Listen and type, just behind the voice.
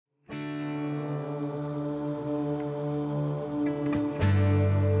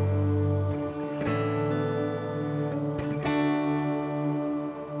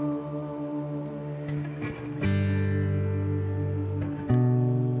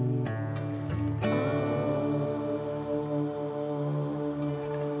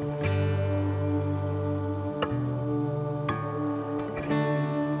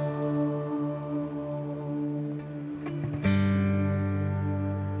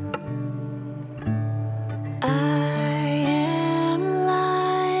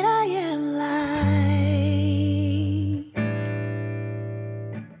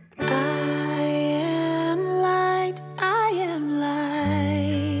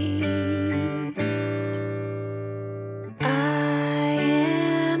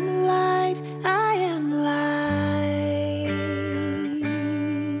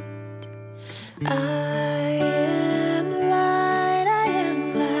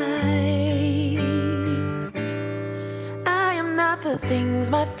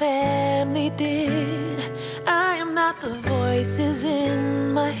things my family did. I am not the voices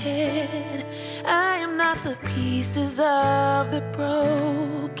in my head. I am not the pieces of the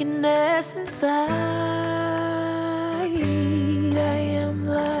brokenness inside. I am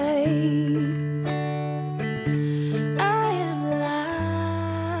light. I am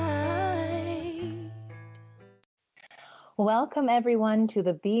light. Welcome, everyone, to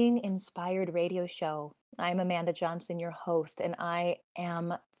the Being Inspired radio show. I'm Amanda Johnson, your host, and I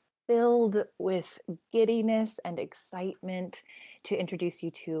am filled with giddiness and excitement to introduce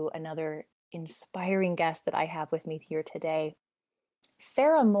you to another inspiring guest that I have with me here today.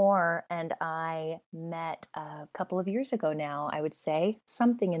 Sarah Moore and I met a couple of years ago now, I would say,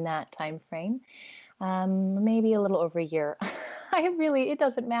 something in that time frame, maybe a little over a year. It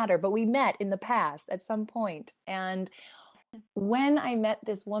doesn't matter, but we met in the past at some point. And when I met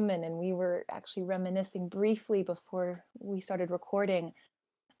this woman and we were actually reminiscing briefly before we started recording,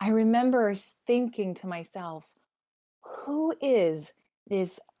 I remember thinking to myself, who is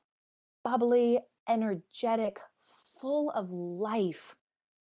this bubbly, energetic, full of life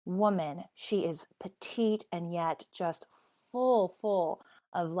woman? She is petite and yet just full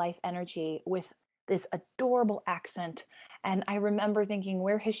of life energy with this adorable accent. And I remember thinking,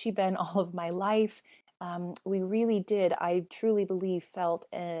 where has she been all of my life? We really did, I truly believe, felt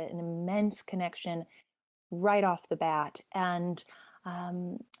an immense connection right off the bat. And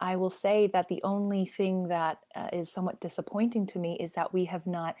I will say that the only thing that is somewhat disappointing to me is that we have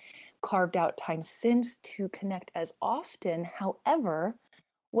not carved out time since to connect as often. However,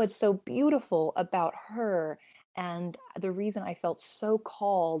 what's so beautiful about her, and the reason I felt so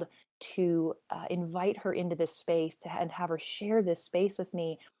called to invite her into this space and have her share this space with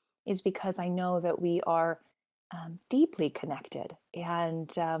me, is because I know that we are deeply connected,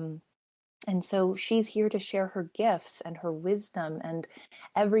 and so she's here to share her gifts and her wisdom and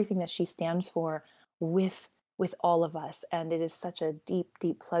everything that she stands for with all of us. And it is such a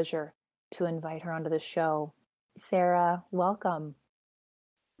deep pleasure to invite her onto the show. Sarah, welcome.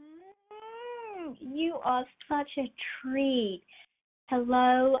 You are such a treat.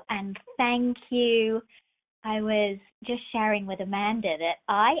 Hello and thank you. I was just sharing with Amanda that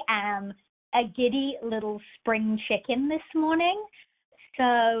I am a giddy little spring chicken this morning.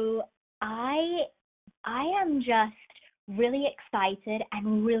 So I am just really excited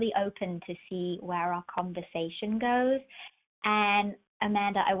and really open to see where our conversation goes. And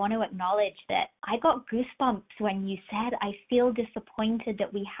Amanda, I want to acknowledge that I got goosebumps when you said I feel disappointed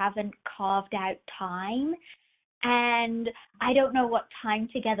that we haven't carved out time. And I don't know what time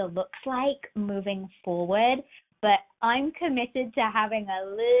together looks like moving forward, but I'm committed to having a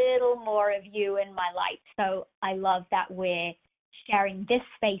little more of you in my life. So I love that we're sharing this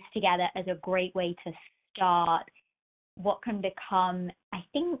space together as a great way to start what can become, I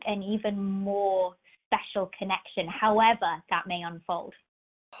think, an even more special connection, however that may unfold.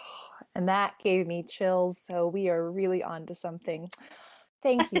 And that gave me chills. So we are really on to something.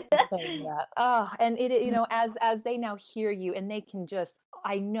 Thank you for saying that. Oh, and as they now hear you and they can just,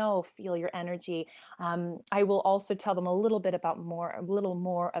 I know, feel your energy. I will also tell them a little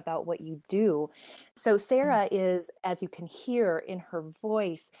more about what you do. So Sarah is, as you can hear in her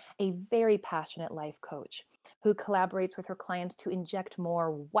voice, a very passionate life coach who collaborates with her clients to inject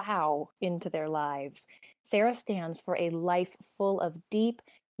more wow into their lives. Sarah stands for a life full of deep,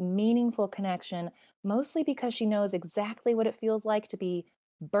 meaningful connection, mostly because she knows exactly what it feels like to be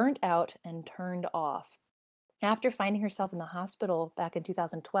burnt out and turned off. After finding herself in the hospital back in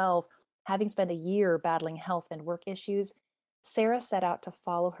 2012, having spent a year battling health and work issues, Sarah set out to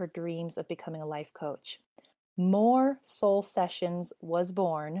follow her dreams of becoming a life coach. More Soul Sessions was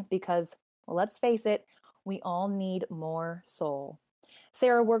born because, well, let's face it, we all need more soul.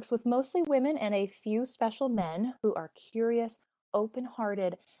 Sarah works with mostly women and a few special men who are curious,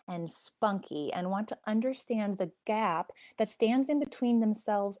 open-hearted, and spunky and want to understand the gap that stands in between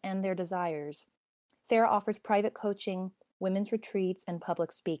themselves and their desires. Sarah offers private coaching, women's retreats, and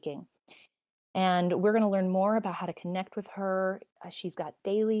public speaking. And we're going to learn more about how to connect with her. She's got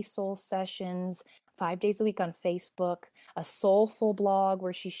daily soul sessions, 5 days a week on Facebook, a soulful blog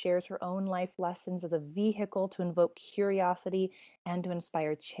where she shares her own life lessons as a vehicle to invoke curiosity and to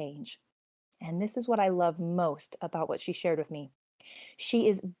inspire change. And this is what I love most about what she shared with me. She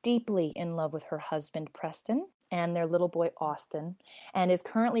is deeply in love with her husband, Preston, and their little boy, Austin, and is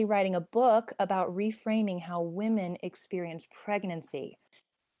currently writing a book about reframing how women experience pregnancy.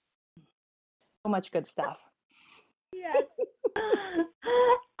 So much good stuff. Yes.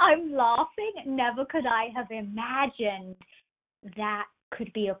 I'm laughing. Never could I have imagined that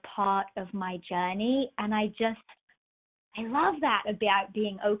could be a part of my journey. And I just I love that about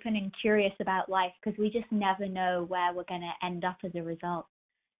being open and curious about life, because we just never know where we're going to end up as a result.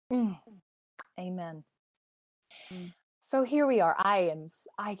 Amen. Mm. So here we are.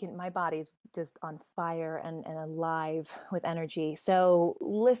 My body's just on fire and alive with energy. So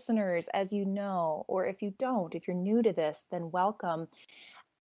listeners, as you know, or if you don't, if you're new to this, then welcome.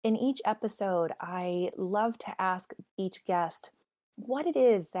 In each episode, I love to ask each guest what it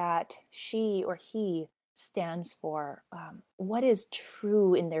is that she or he stands for, what is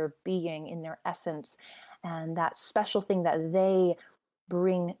true in their being, in their essence, and that special thing that they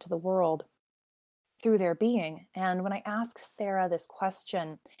bring to the world through their being. And when I asked Sarah this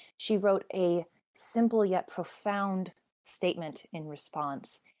question, she wrote a simple yet profound statement in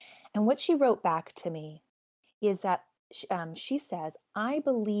response. And what she wrote back to me is that she says, I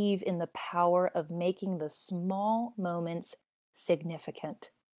believe in the power of making the small moments significant.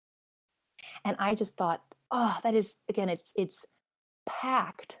 And I just thought, oh, that is, again, it's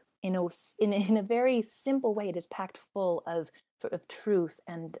packed in a very simple way. It is packed full of truth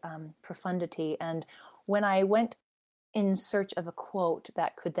and profundity. And when I went in search of a quote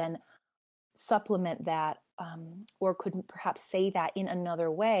that could then supplement that, or could perhaps say that in another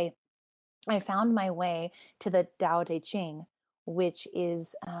way, I found my way to the Tao Te Ching, which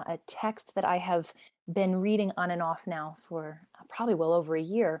is a text that I have been reading on and off now for probably well over a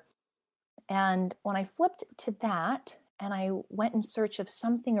year. And when I flipped to that and I went in search of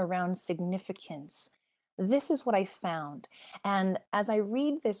something around significance, this is what I found. And as I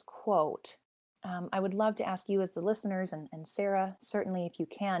read this quote, I would love to ask you as the listeners, and Sarah, certainly if you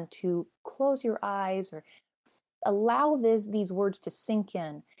can, to close your eyes or allow these words to sink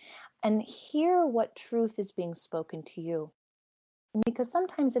in and hear what truth is being spoken to you. Because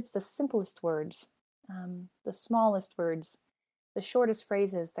sometimes it's the simplest words, the smallest words, the shortest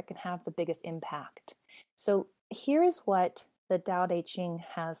phrases that can have the biggest impact. So here is what the Tao Te Ching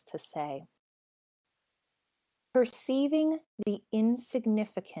has to say. Perceiving the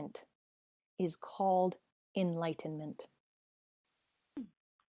insignificant is called enlightenment.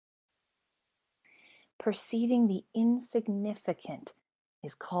 Perceiving the insignificant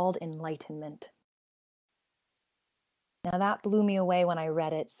is called enlightenment. Now that blew me away when I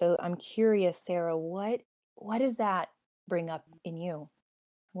read it. So I'm curious, Sarah, what does that bring up in you?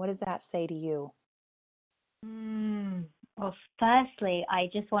 What does that say to you? Well, firstly, I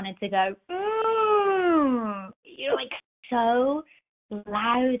just wanted to go, like so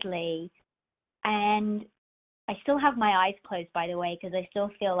loudly. And I still have my eyes closed, by the way, because I still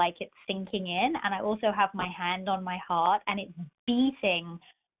feel like it's sinking in. And I also have my hand on my heart and it's beating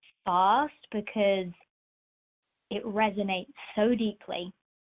fast because it resonates so deeply.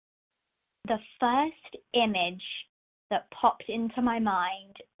 The first image that popped into my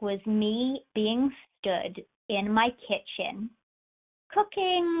mind was me being stood in my kitchen,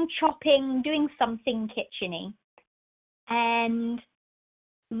 cooking, chopping, doing something kitchen-y, and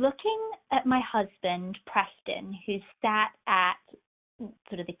looking at my husband, Preston, who sat at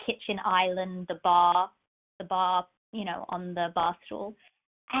sort of the kitchen island, the bar, on the bar stool,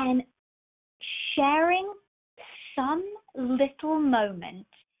 and sharing some little moment.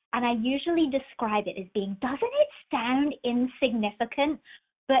 And I usually describe it as being, doesn't it sound insignificant?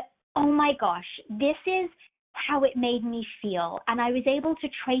 But oh my gosh, this is how it made me feel. And I was able to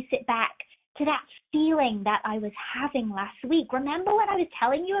trace it back to that feeling that I was having last week. Remember when I was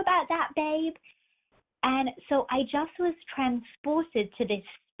telling you about that, babe? And so I just was transported to this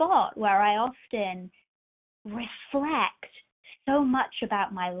spot where I often reflect so much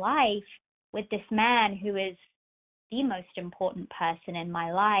about my life with this man who is the most important person in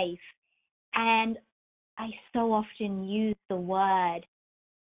my life. And I so often use the word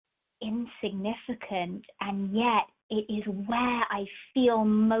insignificant, and yet it is where I feel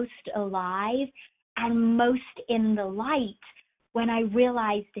most alive and most in the light when I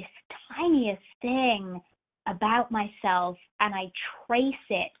realize this tiniest thing about myself and I trace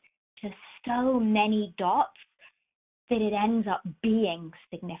it to so many dots that it ends up being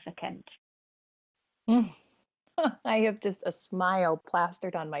significant. I have just a smile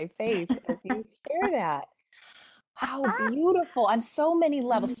plastered on my face as you share that. How beautiful on so many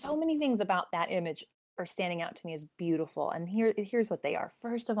levels. So many things about that image are standing out to me as beautiful. And here's what they are.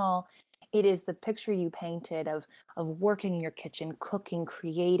 First of all, it is the picture you painted of working in your kitchen, cooking,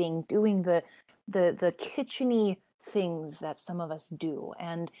 creating, doing the kitchen-y things that some of us do.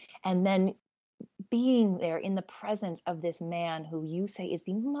 And then being there in the presence of this man who you say is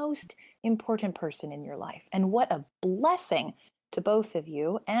the most important person in your life. And what a blessing to both of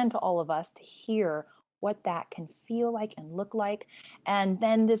you and to all of us to hear what that can feel like and look like. And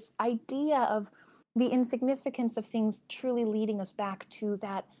then this idea of the insignificance of things truly leading us back to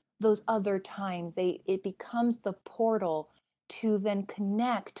those other times. It becomes the portal to then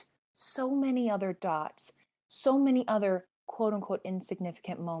connect so many other dots, so many other quote unquote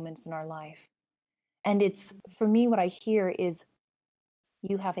insignificant moments in our life. And it's, for me, what I hear is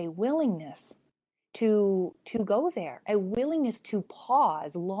you have a willingness to go there, a willingness to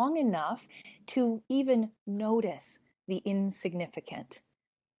pause long enough to even notice the insignificant,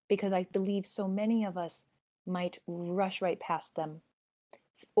 because I believe so many of us might rush right past them,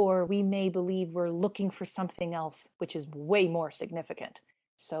 or we may believe we're looking for something else which is way more significant,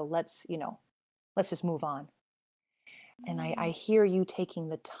 so let's just move on. And I hear you taking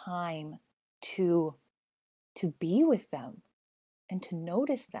the time to be with them and to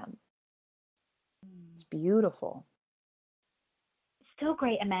notice them. It's beautiful. It's so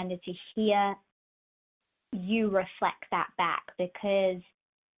great, Amanda, to hear you reflect that back, because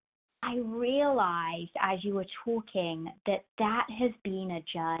I realized as you were talking that has been a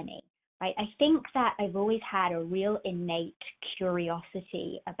journey, right? I think that I've always had a real innate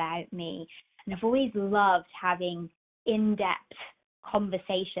curiosity about me, and I've always loved having in-depth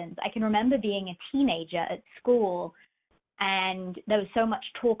conversations. I can remember being a teenager at school, and there was so much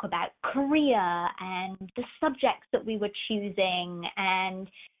talk about career and the subjects that we were choosing and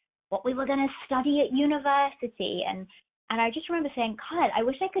what we were going to study at university. And I just remember saying, God, I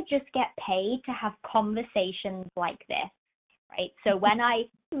wish I could just get paid to have conversations like this, right? So when I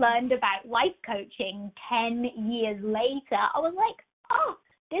learned about life coaching 10 years later, I was like, oh,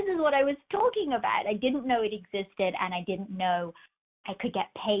 this is what I was talking about. I didn't know it existed, and I didn't know I could get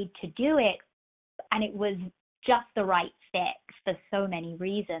paid to do it. And it was just the right fit for so many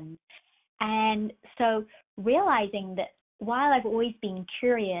reasons. And so realizing that while I've always been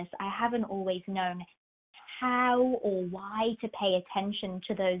curious, I haven't always known how or why to pay attention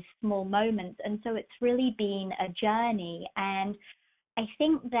to those small moments. And so it's really been a journey. And I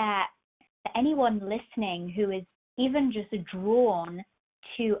think that for anyone listening who is even just drawn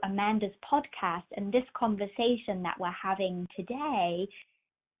to Amanda's podcast and this conversation that we're having today,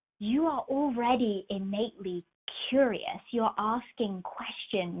 you are already innately curious. You're asking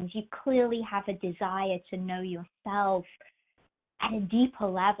questions. You clearly have a desire to know yourself at a deeper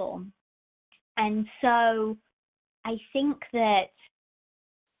level. And so I think that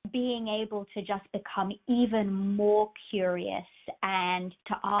being able to just become even more curious and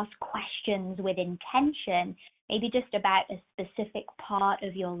to ask questions with intention, maybe just about a specific part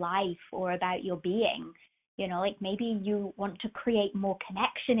of your life or about your being. Like maybe you want to create more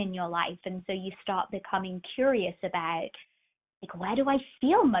connection in your life, and so you start becoming curious about, like, where do I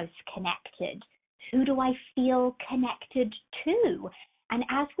feel most connected? Who do I feel connected to? And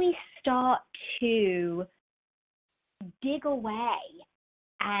as we start to dig away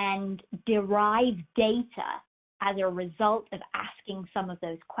and derive data as a result of asking some of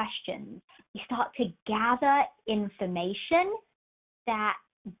those questions, we start to gather information that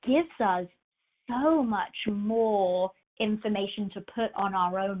gives us so much more information to put on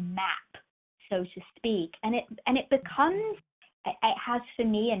our own map, so to speak. And it becomes, it has for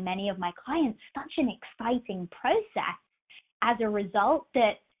me and many of my clients, such an exciting process as a result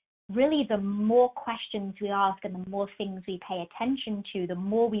that really the more questions we ask and the more things we pay attention to, the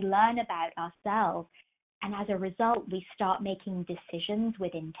more we learn about ourselves. And as a result, we start making decisions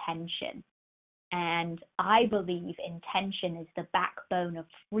with intention. And I believe intention is the backbone of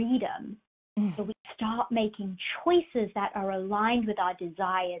freedom. So we start making choices that are aligned with our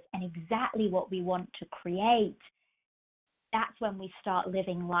desires and exactly what we want to create. That's when we start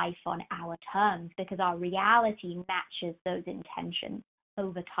living life on our terms, because our reality matches those intentions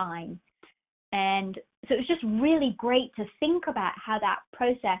over time. And so it's just really great to think about how that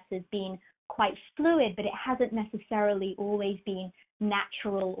process has been quite fluid, but it hasn't necessarily always been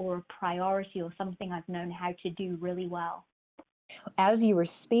natural or a priority or something I've known how to do really well. As you were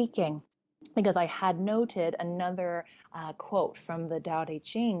speaking, because I had noted another quote from the Tao Te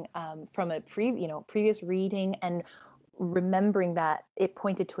Ching from a previous reading, and remembering that it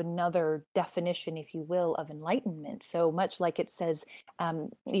pointed to another definition, if you will, of enlightenment. So much like it says,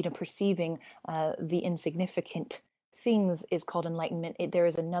 perceiving the insignificant things is called enlightenment. There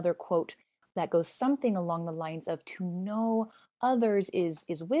is another quote that goes something along the lines of, to know others is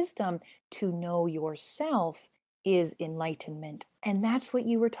wisdom, to know yourself is enlightenment. And that's what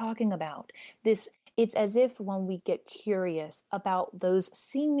you were talking about. It's as if when we get curious about those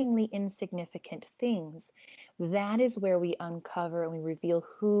seemingly insignificant things, that is where we uncover and we reveal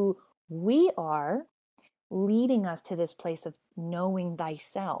who we are, leading us to this place of knowing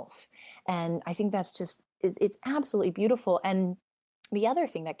thyself. And I think that's it's absolutely beautiful. And The other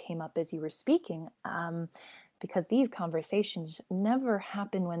thing that came up as you were speaking, because these conversations never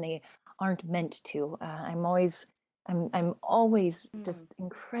happen when they aren't meant to. I'm always just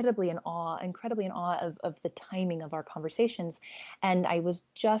incredibly in awe of the timing of our conversations. And I was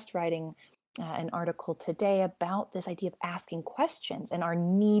just writing an article today about this idea of asking questions and our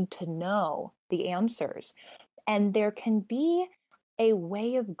need to know the answers. And there can be a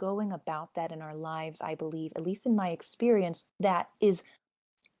way of going about that in our lives, I believe, at least in my experience, that is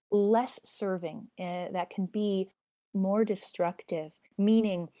less serving, that can be more destructive,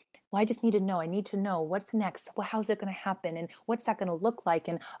 meaning, well, I just need to know. I need to know what's next. Well, how's it going to happen? And what's that going to look like?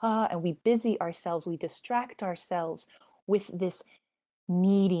 And we busy ourselves, we distract ourselves with this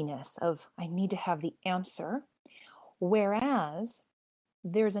neediness of, I need to have the answer. Whereas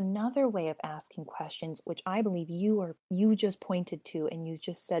there's another way of asking questions, which I believe you just pointed to and you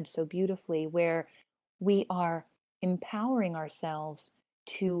just said so beautifully, where we are empowering ourselves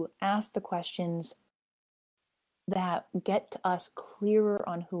to ask the questions that get us clearer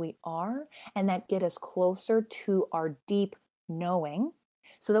on who we are and that get us closer to our deep knowing,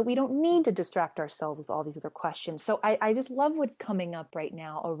 so that we don't need to distract ourselves with all these other questions. So I just love what's coming up right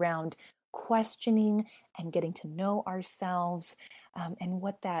now around questioning and getting to know ourselves, and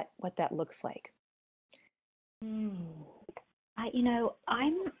what that looks like. I'm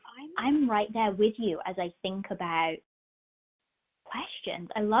right there with you as I think about questions.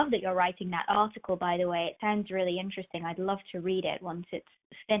 I love that you're writing that article, by the way. It sounds really interesting. I'd love to read it once it's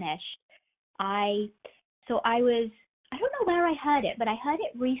finished. I don't know where I heard it, but I heard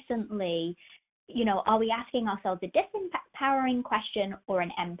it recently. Are we asking ourselves a disempowering question or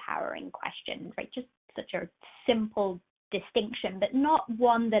an empowering question? Right? Just such a simple distinction, but not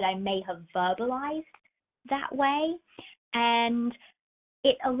one that I may have verbalized that way. And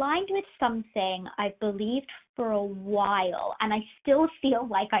it aligned with something I've believed for a while, and I still feel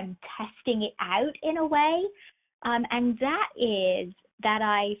like I'm testing it out in a way. And that is that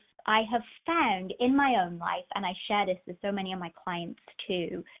I have found in my own life, and I share this with so many of my clients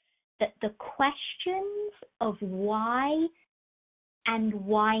too, that the questions of why and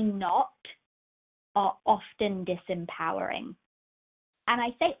why not are often disempowering. And I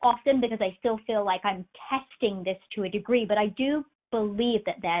say often because I still feel like I'm testing this to a degree, but I do believe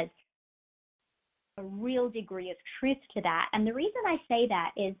that there's a real degree of truth to that. And the reason I say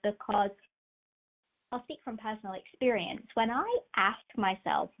that is because I'll speak from personal experience. When I ask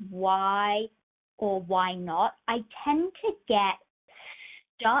myself why or why not, I tend to get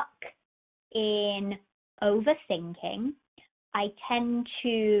stuck in overthinking. I tend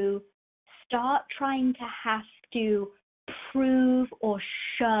to start trying to have to prove or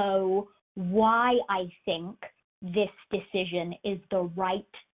show why I think this decision is the right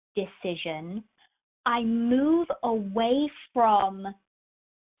decision. I move away from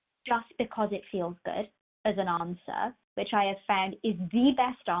just because it feels good as an answer, which I have found is the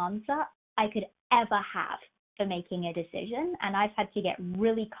best answer I could ever have for making a decision. And I've had to get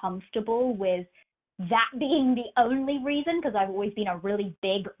really comfortable with that being the only reason, because I've always been a really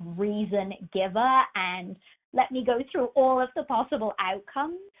big reason giver, and let me go through all of the possible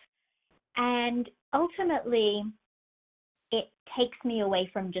outcomes. And ultimately, it takes me away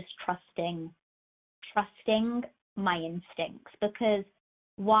from just trusting my instincts, because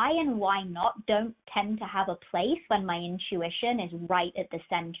why and why not don't tend to have a place when my intuition is right at the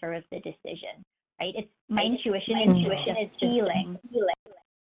center of the decision, right? It's my intuition is healing.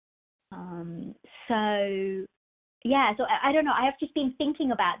 So I don't know. I have just been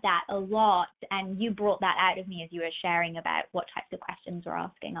thinking about that a lot, and you brought that out of me as you were sharing about what types of questions we're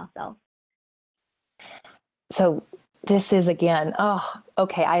asking ourselves. So this is again,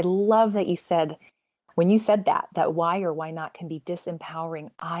 okay. I love that you said, when you said that why or why not can be disempowering,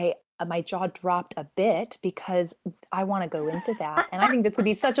 my jaw dropped a bit, because I want to go into that. And I think this would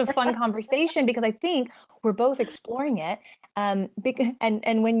be such a fun conversation, because I think we're both exploring it. And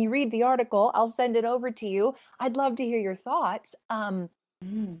when you read the article, I'll send it over to you. I'd love to hear your thoughts.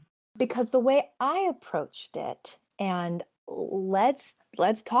 Because the way I approached it, and let's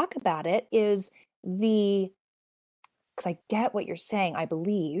talk about it, is because I get what you're saying, I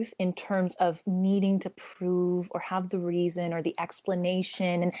believe, in terms of needing to prove or have the reason or the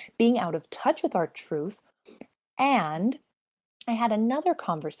explanation and being out of touch with our truth. And I had another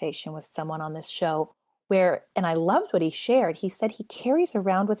conversation with someone on this show where, and I loved what he shared. He said he carries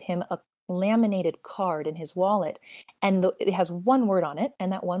around with him a laminated card in his wallet, and it has one word on it,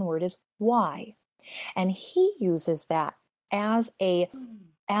 and that one word is why. And he uses that as a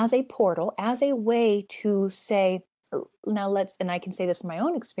portal, as a way to say, now and I can say this from my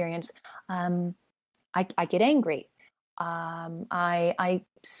own experience, I get angry. I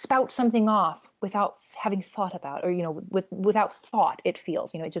spout something off without having thought about, or without thought. It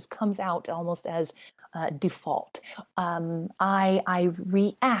feels, it just comes out almost as default. I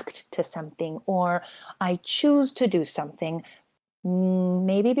react to something, or I choose to do something,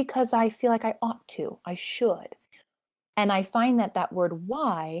 maybe because I feel like I ought to, I should. And I find that word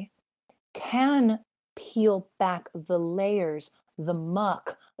why can peel back the layers, the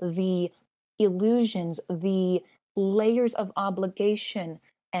muck, the illusions, the layers of obligation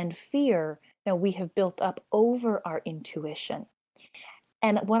and fear that we have built up over our intuition.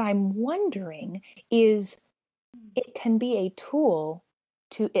 And what I'm wondering is, it can be a tool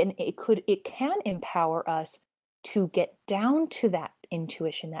and it can empower us to get down to that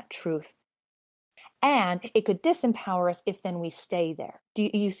intuition, that truth. And it could disempower us if then we stay there. Do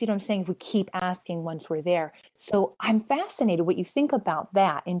you see what I'm saying? If we keep asking once we're there. So I'm fascinated what you think about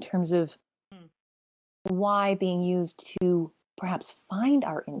that in terms of why being used to perhaps find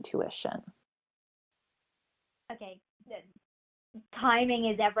our intuition. Okay, timing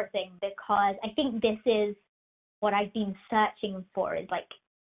is everything, because I think this is what I've been searching for, is like,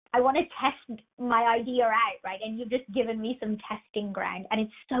 I want to test my idea out, right? And you've just given me some testing ground, and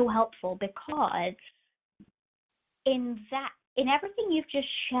it's so helpful, because in everything you've just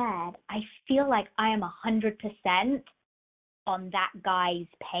shared, I feel like I am 100% on that guy's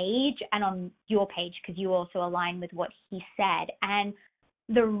page and on your page, because you also align with what he said. And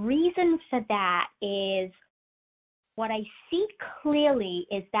the reason for that is, what I see clearly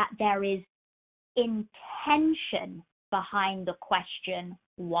is that there is intention behind the question,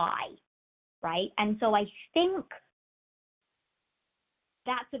 why, right? And so I think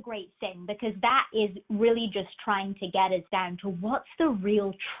that's a great thing, because that is really just trying to get us down to what's the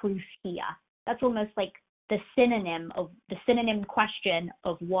real truth here. That's almost like the synonym question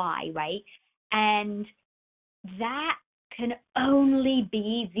of why, right? And that can only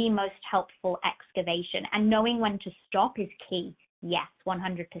be the most helpful excavation. And knowing when to stop is key. Yes,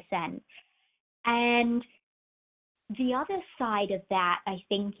 100%. And the other side of that, I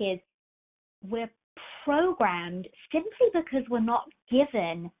think, is we're programmed simply because we're not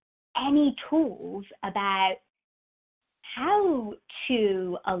given any tools about how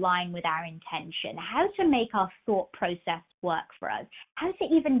to align with our intention, how to make our thought process work for us, how to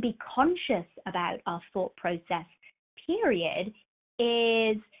even be conscious about our thought process, period,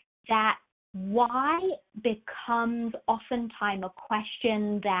 is that why becomes oftentimes a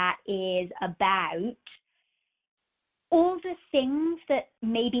question that is about all the things that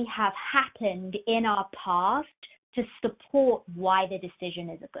maybe have happened in our past to support why the decision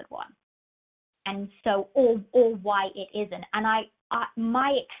is a good one. And so, or why it isn't. And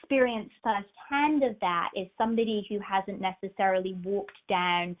my experience firsthand of that is somebody who hasn't necessarily walked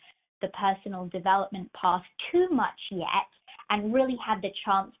down the personal development path too much yet and really had the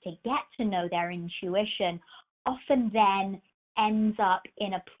chance to get to know their intuition, often then ends up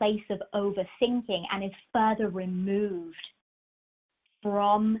in a place of overthinking and is further removed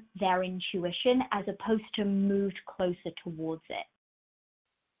from their intuition as opposed to moved closer towards it.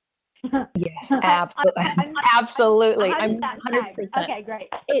 Yes, absolutely. Absolutely. I'm 100%. Okay, great.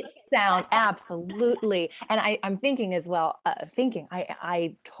 It sounds absolutely. And I'm thinking as well,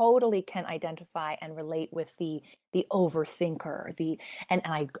 I totally can identify and relate with the overthinker, and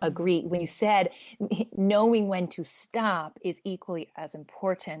I agree when you said knowing when to stop is equally as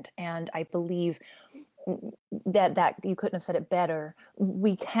important. And I believe that you couldn't have said it better.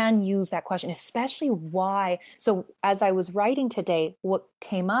 We can use that question, especially why. So as I was writing today, what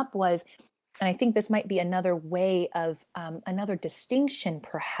came up was, and I think this might be another way of another distinction,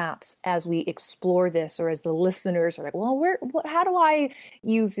 perhaps, as we explore this, or as the listeners are like, well, how do I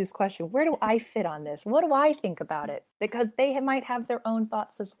use this question? Where do I fit on this? What do I think about it? Because they might have their own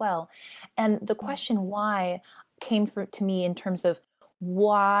thoughts as well. And the question why came to me in terms of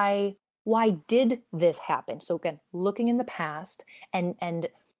why did this happen? So again, looking in the past, and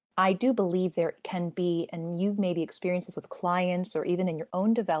I do believe there can be, and you've maybe experienced this with clients or even in your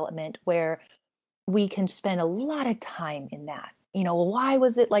own development, where we can spend a lot of time in that. Why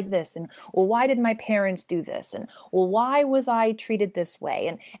was it like this? And well, why did my parents do this? And well, why was I treated this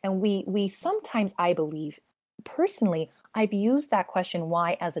way? And we sometimes, I believe, personally, I've used that question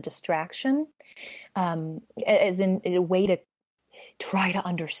why as a distraction, as in a way to try to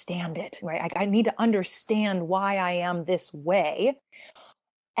understand it, right? I need to understand why I am this way.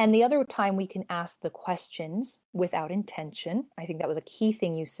 And the other time we can ask the questions without intention, I think that was a key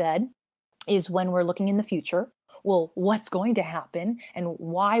thing you said, is when we're looking in the future. Well, what's going to happen and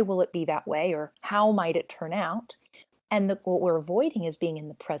why will it be that way, or how might it turn out? And what we're avoiding is being in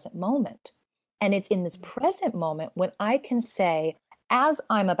the present moment. And it's in this present moment when I can say, as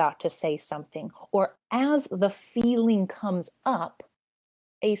I'm about to say something, or as the feeling comes up,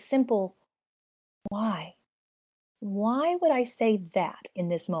 a simple why? Why would I say that in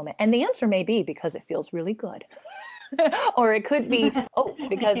this moment? And the answer may be because it feels really good. Or it could be, oh,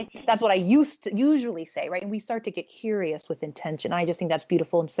 because that's what I usually say, right? And we start to get curious with intention. I just think that's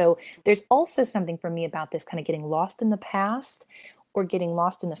beautiful. And so there's also something for me about this kind of getting lost in the past or getting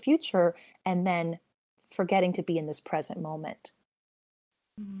lost in the future and then forgetting to be in this present moment.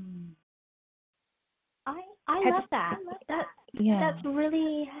 Mm. I love that. Yeah. That's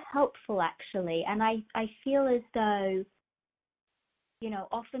really helpful, actually. And I feel as though,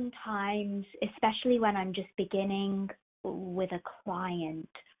 oftentimes, especially when I'm just beginning with a client,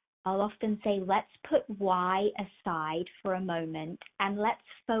 I'll often say, let's put why aside for a moment and let's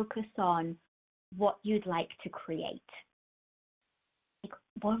focus on what you'd like to create. Like,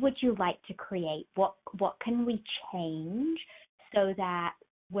 what would you like to create? What can we change so that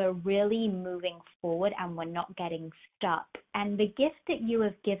we're really moving forward and we're not getting stuck? And the gift that you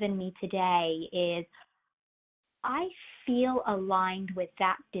have given me today is I feel aligned with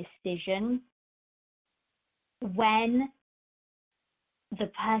that decision when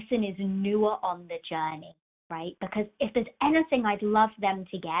the person is newer on the journey, right? Because if there's anything I'd love them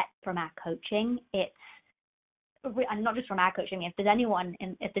to get from our coaching, and not just from our coaching, if there's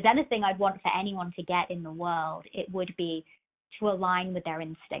anything I'd want for anyone to get in the world, it would be to align with their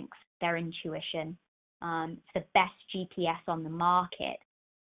instincts, their intuition. It's the best GPS on the market.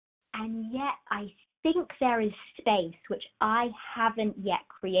 And yet I think there is space, which I haven't yet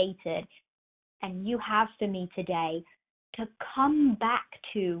created, and you have for me today, to come back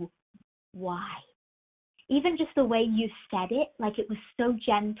to why. Even just the way you said it, like it was so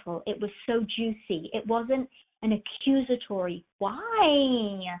gentle, it was so juicy. It wasn't an accusatory,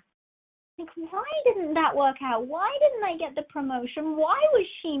 why? Like, why didn't that work out? Why didn't I get the promotion? Why was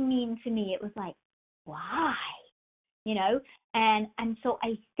she mean to me? It was like, why? And so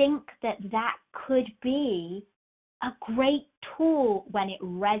I think that could be a great tool when it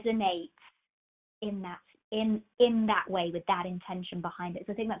resonates in that way with that intention behind it.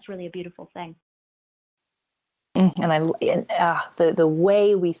 So I think that's really a beautiful thing. And the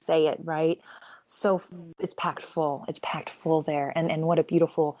way we say it, right? So it's packed full. It's packed full there. And what a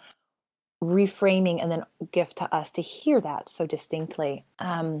beautiful reframing and then gift to us to hear that so distinctly.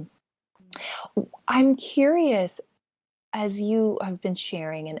 I'm curious, as you have been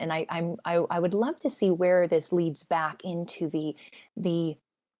sharing, and I would love to see where this leads back into the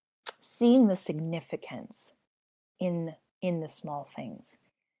seeing the significance in the small things,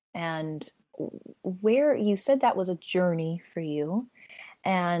 and where you said that was a journey for you,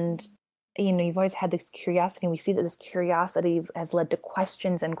 and you've always had this curiosity, and we see that this curiosity has led to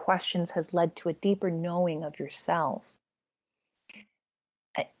questions, and questions has led to a deeper knowing of yourself.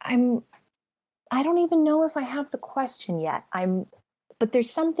 I don't even know if I have the question yet. But there's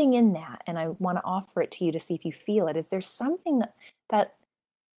something in that, and I want to offer it to you to see if you feel it. Is there something that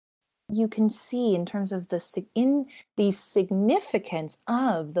you can see in terms of the significance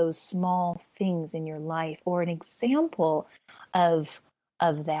of those small things in your life, or an example of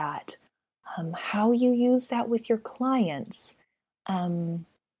that? How you use that with your clients?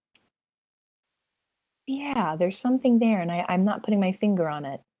 Yeah, there's something there, and I'm not putting my finger on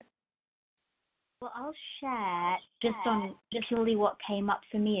it. Well, I'll share just on purely what came up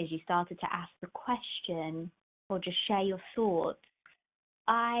for me as you started to ask the question, or just share your thoughts.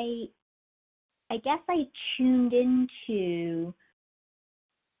 I guess I tuned into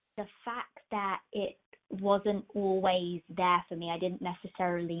the fact that it wasn't always there for me. I didn't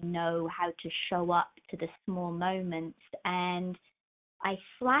necessarily know how to show up to the small moments. And I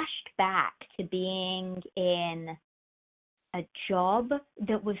flashed back to being in a job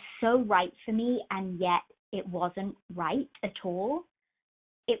that was so right for me, and yet it wasn't right at all.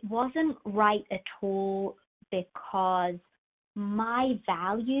 It wasn't right at all because my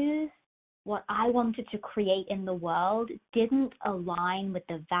values, what I wanted to create in the world, didn't align with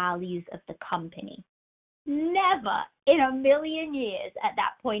the values of the company. Never in a million years at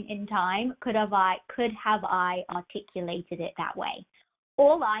that point in time could have I articulated it that way.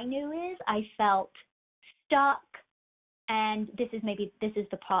 All I knew is I felt stuck. And this is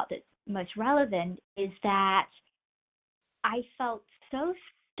the part that's most relevant, is that I felt so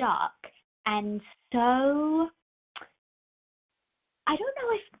stuck and so, I don't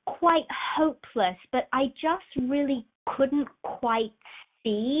know if quite hopeless, but I just really couldn't quite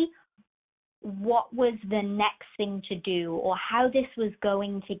see what was the next thing to do, or how this was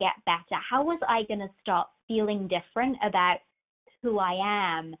going to get better. How was I going to start feeling different about who I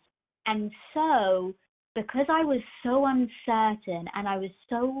am? And so, because I was so uncertain and I was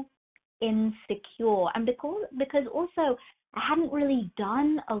so insecure, and because also I hadn't really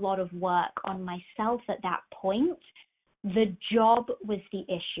done a lot of work on myself at that point, the job was the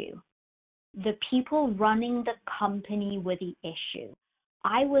issue. The people running the company were the issue.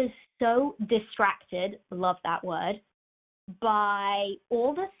 I was so distracted, love that word, by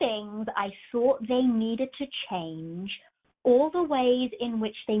all the things I thought they needed to change, all the ways in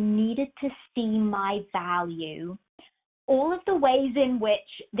which they needed to see my value, all of the ways in which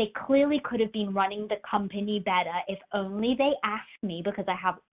they clearly could have been running the company better if only they asked me, because I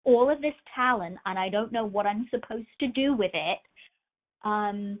have all of this talent and I don't know what I'm supposed to do with it,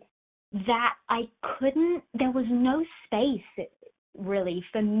 that I couldn't, there was no space really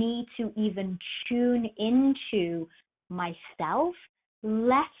for me to even tune into myself,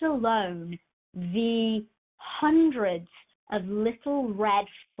 let alone the hundreds of little red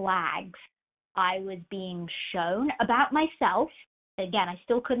flags I was being shown about myself. Again, I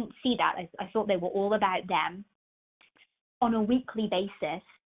still couldn't see that. I thought they were all about them on a weekly basis.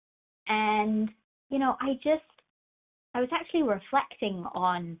 And, you know, I was actually reflecting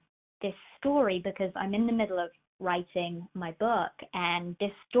on this story because I'm in the middle of writing my book, and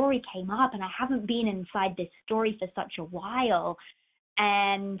this story came up, and I haven't been inside this story for such a while.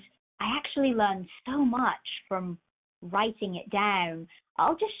 And I actually learned so much from writing it down.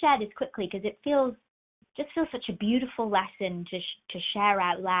 I'll just share this quickly because it feels such a beautiful lesson to share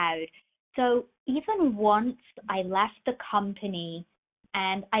out loud. So even once I left the company,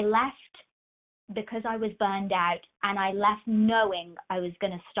 and I left because I was burned out, and I left knowing I was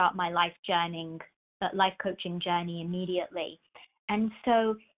going to start my life coaching journey immediately. And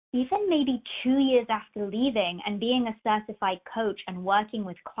so even maybe 2 years after leaving and being a certified coach and working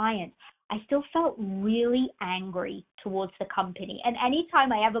with clients, I still felt really angry towards the company. And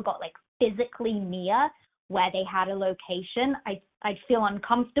anytime I ever got like physically near where they had a location, I'd feel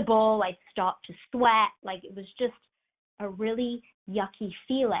uncomfortable. I'd start to sweat. Like it was just a really yucky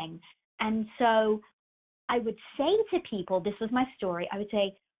feeling. And so I would say to people, this was my story, I would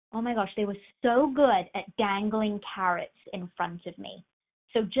say, oh my gosh, they were so good at dangling carrots in front of me.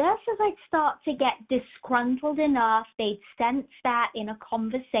 So just as I'd start to get disgruntled enough, they'd sense that in a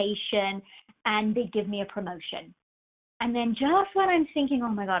conversation and they'd give me a promotion. And then just when I'm thinking, oh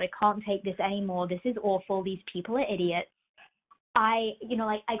my God, I can't take this anymore, this is awful, these people are idiots, I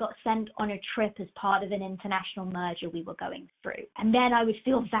got sent on a trip as part of an international merger we were going through. And then I would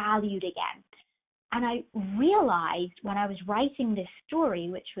feel valued again. And I realized when I was writing this story,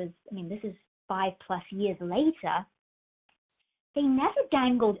 which was, this is 5+ years later, they never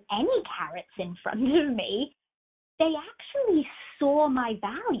dangled any carrots in front of me. They actually saw my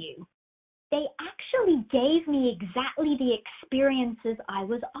value. They actually gave me exactly the experiences I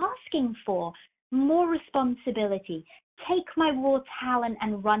was asking for. More responsibility. Take my raw talent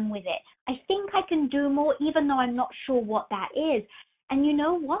and run with it. I think I can do more, even though I'm not sure what that is. And you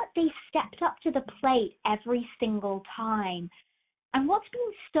know what? They stepped up to the plate every single time. And what's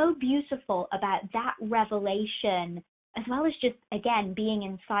been so beautiful about that revelation, as well as just, again, being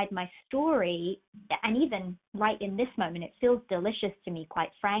inside my story, and even right in this moment, it feels delicious to me,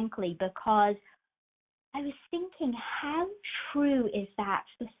 quite frankly, because I was thinking, how true is that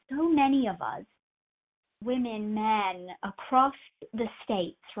for so many of us, women, men, across the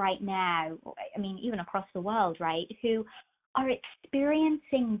States right now, even across the world, right, who are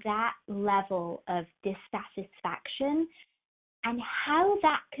experiencing that level of dissatisfaction, and how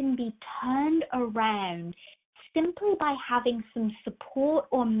that can be turned around simply by having some support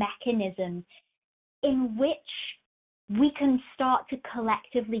or mechanisms in which we can start to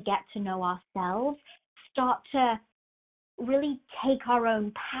collectively get to know ourselves, start to really take our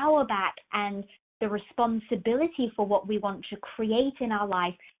own power back and the responsibility for what we want to create in our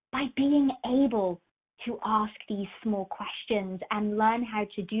life by being able to ask these small questions and learn how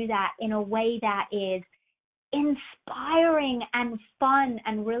to do that in a way that is inspiring and fun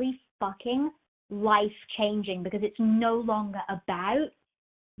and really fucking life-changing, because it's no longer about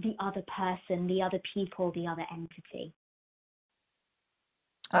the other person, the other people, the other entity.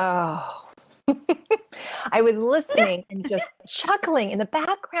 Oh, I was listening and just chuckling in the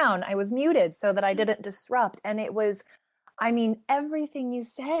background. I was muted so that I didn't disrupt. And it was, everything you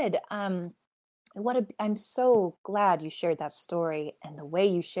said. I'm so glad you shared that story and the way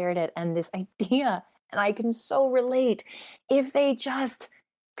you shared it and this idea. And I can so relate. If they just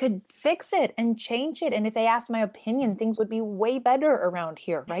could fix it and change it, and if they asked my opinion, things would be way better around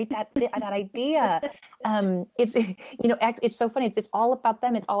here, right? That idea. It's it's so funny. It's all about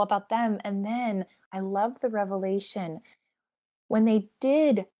them. It's all about them. And then I love the revelation. when they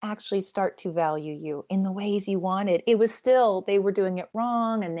did actually start to value you in the ways you wanted, it was still they were doing it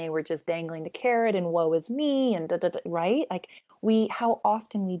wrong and they were just dangling the carrot and woe is me and da, da, da, right? Like how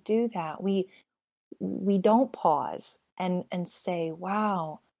often we do that. We don't pause and say,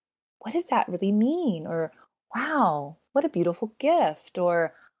 wow, what does that really mean? Or wow, what a beautiful gift.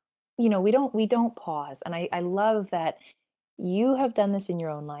 Or, we don't pause. And I love that you have done this in your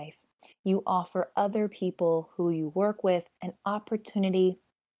own life. You offer other people who you work with an opportunity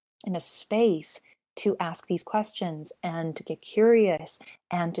and a space to ask these questions and to get curious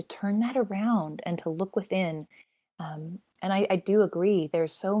and to turn that around and to look within. And I do agree.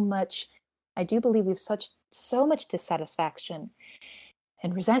 There's so much, I do believe we've so much dissatisfaction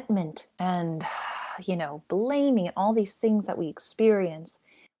and resentment and, blaming and all these things that we experience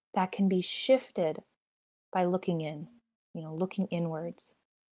that can be shifted by looking in, looking inwards.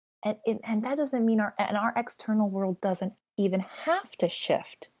 And that doesn't mean our external world doesn't even have to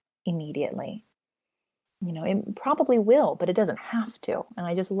shift immediately. It probably will, but it doesn't have to. And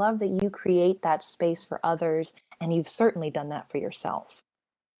I just love that you create that space for others, and you've certainly done that for yourself,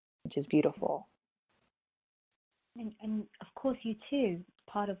 which is beautiful. And of course, you too.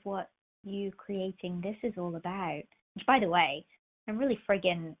 Part of what you creating this is all about. Which, by the way, I'm really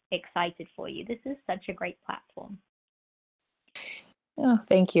friggin' excited for you. This is such a great platform. Oh,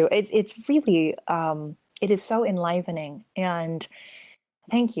 thank you. It's really it is so enlivening, and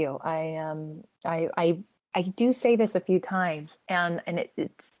thank you. I do say this a few times, and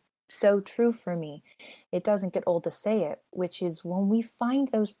it's so true for me. It doesn't get old to say it, which is when we find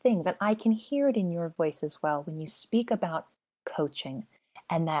those things, and I can hear it in your voice as well when you speak about coaching,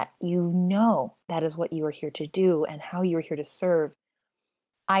 and that that is what you are here to do and how you are here to serve.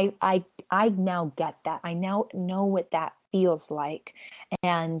 I now get that. I now know what that feels like,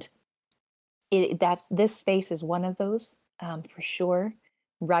 and this space is one of those, for sure.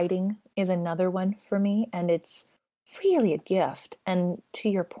 Writing is another one for me, and it's really a gift. And to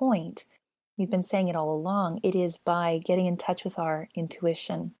your point, you've been saying it all along, it is by getting in touch with our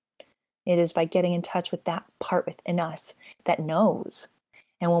intuition. It is by getting in touch with that part within us that knows.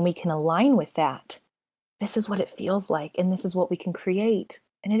 And when we can align with that, this is what it feels like, and this is what we can create.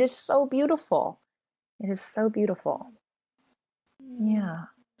 And it is so beautiful. It is so beautiful. Yeah.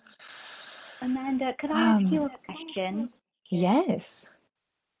 Amanda, could I ask you a question? Yes.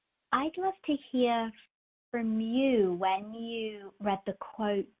 I'd love to hear from you when you read the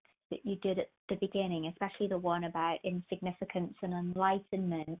quotes that you did at the beginning, especially the one about insignificance and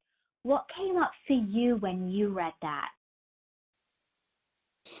enlightenment. What came up for you when you read that?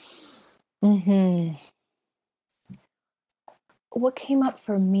 What came up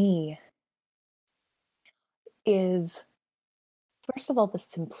for me is, first of all, the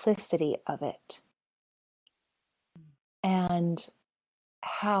simplicity of it, and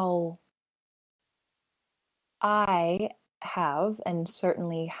how I have, and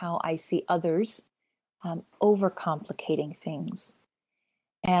certainly how I see others overcomplicating things,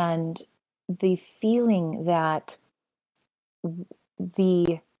 and the feeling that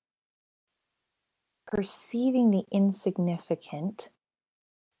the perceiving the insignificant.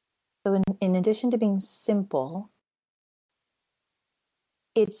 So in addition to being simple,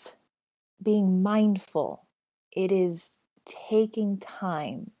 it's being mindful. It is taking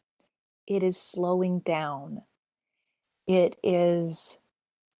time. It is slowing down. It is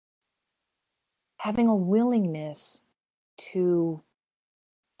having a willingness to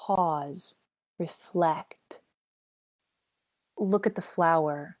pause, reflect, look at the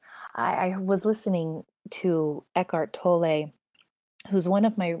flower. I was listening to Eckhart Tolle, who's one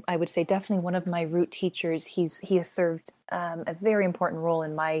of my, I would say definitely one of my root teachers. He has served a very important role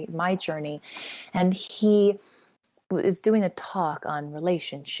in my journey. And he is doing a talk on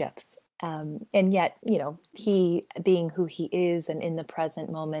relationships. And yet, he being who he is and in the present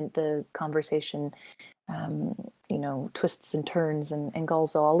moment, the conversation, twists and turns and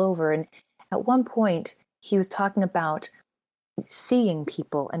goes all over. And at one point, he was talking about seeing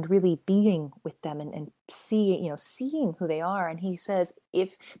people and really being with them and seeing who they are. And he says,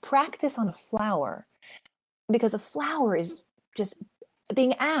 if practice on a flower, because a flower is just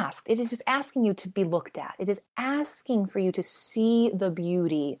being asked, it is just asking you to be looked at. It is asking for you to see the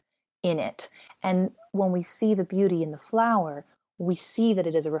beauty in it. And when we see the beauty in the flower, we see that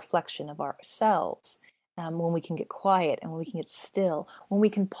it is a reflection of ourselves. When we can get quiet and when we can get still, when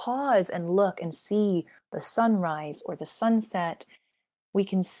we can pause and look and see the sunrise or the sunset, we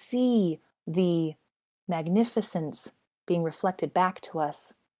can see the magnificence being reflected back to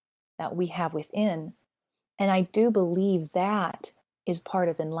us that we have within. And I do believe that is part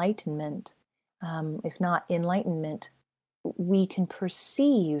of enlightenment. If not enlightenment, we can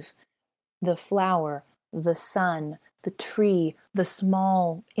perceive the flower, the sun, the tree, the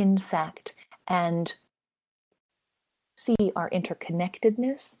small insect, and see our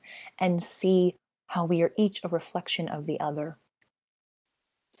interconnectedness and see how we are each a reflection of the other.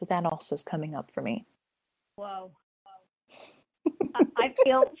 So that also is coming up for me. Whoa. I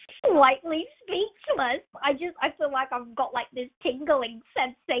feel slightly speechless. I feel like I've got like this tingling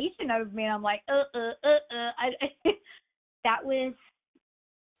sensation over me, and I'm like, That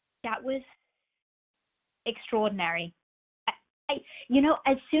was extraordinary. As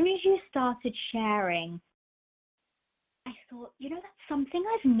soon as you started sharing, I thought, that's something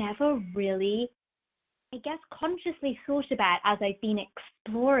I've never really, I guess, consciously thought about as I've been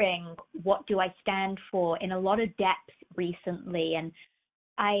exploring what do I stand for in a lot of depth recently. And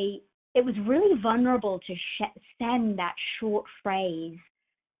it was really vulnerable to send that short phrase,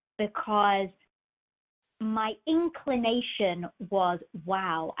 because my inclination was,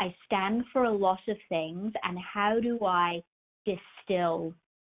 wow, I stand for a lot of things, and how do I distill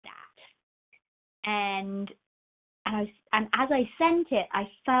that? And as I sent it, I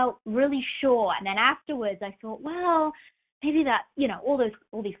felt really sure. And then afterwards, I thought, well, maybe that, all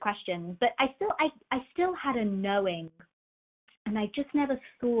these questions. But I still had a knowing, and I just never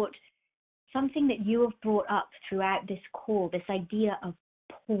thought something that you have brought up throughout this call, this idea of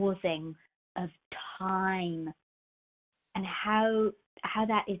pausing, of time, and how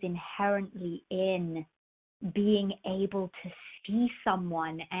that is inherently in being able to see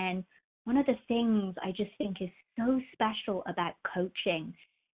someone. And one of the things I just think is so special about coaching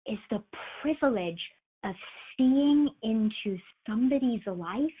is the privilege of seeing into somebody's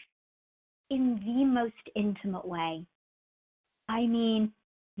life in the most intimate way. I mean,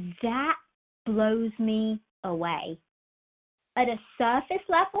 that blows me away. At a surface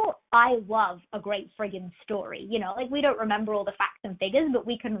level, I love a great friggin' story. We don't remember all the facts and figures, but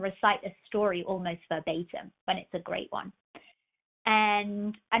we can recite a story almost verbatim when it's a great one.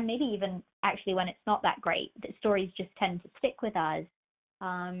 And maybe even actually when it's not that great, the stories just tend to stick with us.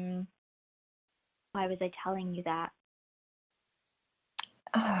 Why was I telling you that?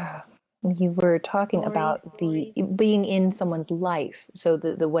 You were talking about the being in someone's life, so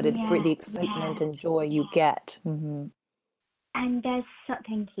the excitement and joy you get. Mm-hmm. And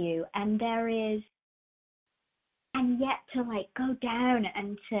thank you. And there is, and yet to go down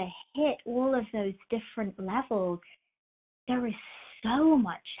and to hit all of those different levels, there is so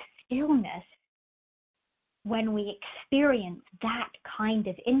much stillness when we experience that kind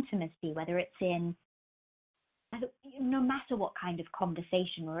of intimacy, whether it's in, no matter what kind of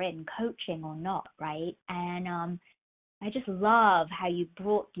conversation we're in, coaching or not, right? And I just love how you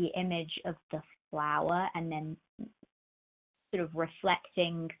brought the image of the flower and then sort of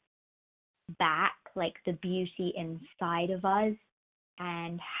reflecting back the beauty inside of us,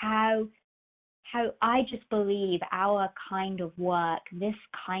 and how I just believe our kind of work, this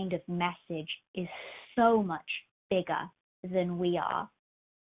kind of message, is so much bigger than we are.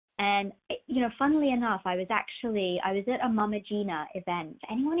 And funnily enough, I was at a Mama Gina event.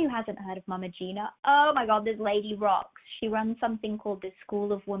 Anyone who hasn't heard of Mama Gina, oh my God, this lady rocks. She runs something called the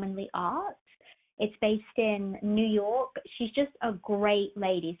School of Womanly Arts. It's based in New York. She's just a great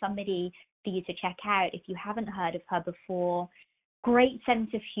lady, somebody for you to check out if you haven't heard of her before. Great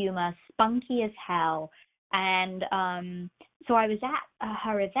sense of humor, spunky as hell. And so I was at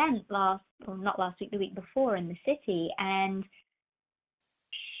her event not last week, the week before, in the city, and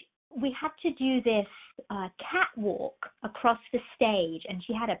we had to do this catwalk across the stage, and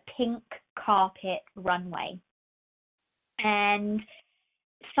she had a pink carpet runway. And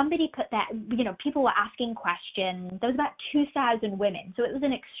somebody put that, people were asking questions. There was about 2,000 women. So it was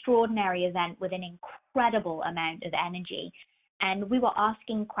an extraordinary event with an incredible amount of energy. And we were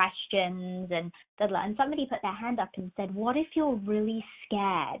asking questions, and somebody put their hand up and said, what if you're really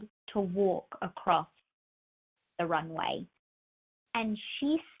scared to walk across the runway? And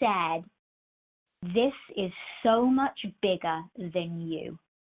she said, this is so much bigger than you.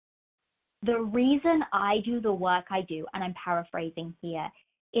 The reason I do the work I do, and I'm paraphrasing here,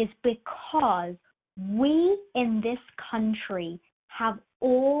 is because we in this country have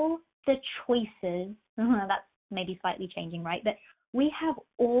all the choices. That's maybe slightly changing, right? But we have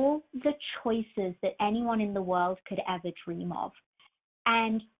all the choices that anyone in the world could ever dream of.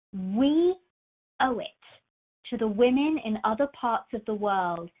 And we owe it to the women in other parts of the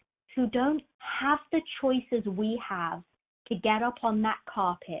world who don't have the choices we have to get up on that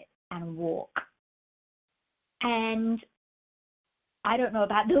carpet and walk. And I don't know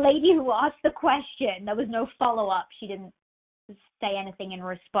about the lady who asked the question. There was no follow-up. She didn't say anything in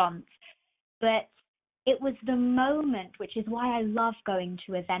response. But it was the moment, which is why I love going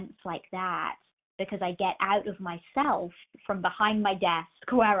to events like that, because I get out of myself from behind my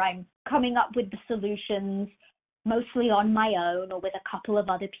desk where I'm coming up with the solutions, mostly on my own or with a couple of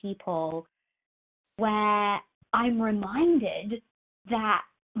other people, where I'm reminded that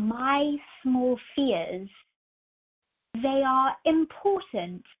my small fears, they are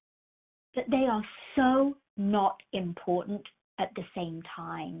important, but they are so not important at the same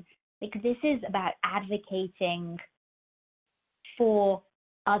time. Like, this is about advocating for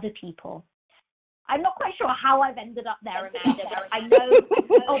other people. I'm not quite sure how I've ended up there, Amanda, but I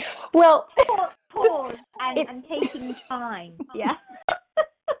know. Well, pause. I'm taking time. Yeah.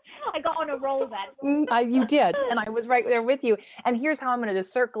 I got on a roll then. You did, and I was right there with you. And here's how I'm going to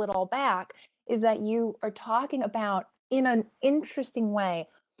just circle it all back, is that you are talking about, in an interesting way,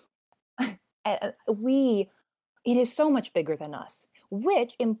 it is so much bigger than us,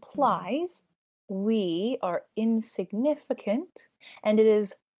 which implies we are insignificant, and it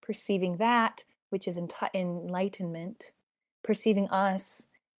is perceiving that, which is enlightenment, perceiving us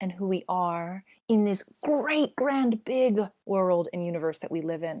and who we are in this great, grand, big world and universe that we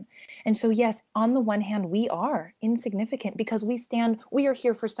live in. And so, yes, on the one hand, we are insignificant because we are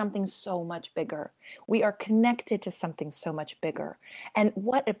here for something so much bigger. We are connected to something so much bigger. And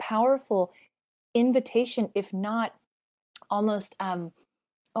what a powerful invitation, if not almost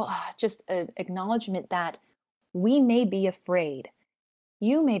just an acknowledgement that we may be afraid.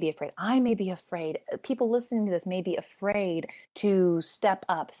 You may be afraid. I may be afraid. People listening to this may be afraid to step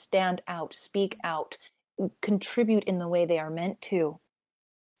up, stand out, speak out, contribute in the way they are meant to.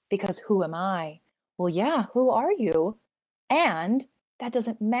 Because who am I? Well, yeah, who are you? And that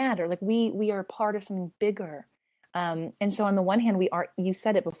doesn't matter. Like, we are part of something bigger. And so on the one hand, you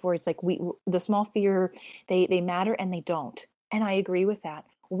said it before, it's like the small fear, they matter and they don't. And I agree with that.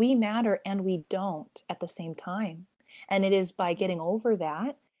 We matter and we don't at the same time. And it is by getting over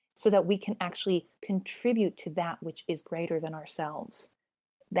that so that we can actually contribute to that which is greater than ourselves.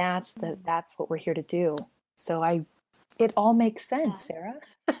 That's what we're here to do. So it all makes sense, Sarah.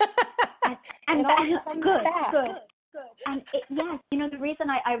 And good. And yes, the reason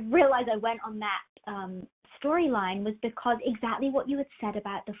I realized I went on that storyline was because exactly what you had said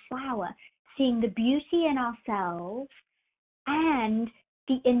about the flower, seeing the beauty in ourselves and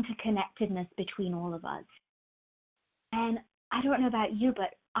the interconnectedness between all of us. And I don't know about you,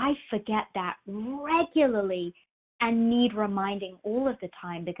 but I forget that regularly and need reminding all of the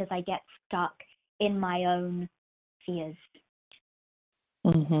time because I get stuck in my own fears.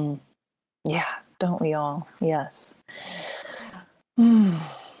 Mm-hmm. Yeah, don't we all? Yes.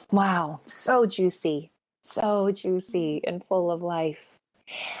 Wow, so juicy and full of life.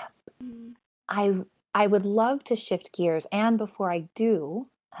 I would love to shift gears, and before I do,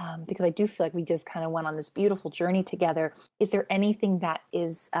 because I do feel like we just kind of went on this beautiful journey together, is there anything that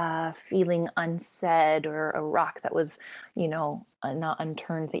is feeling unsaid, or a rock that was, not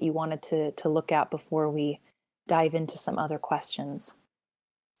unturned, that you wanted to look at before we dive into some other questions?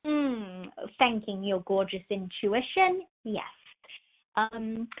 Thanking your gorgeous intuition, yes.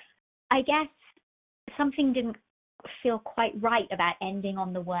 I guess something didn't feel quite right about ending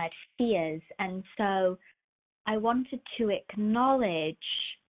on the word fears, and so I wanted to acknowledge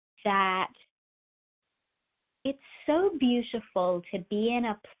that it's so beautiful to be in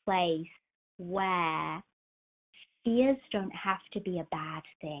a place where fears don't have to be a bad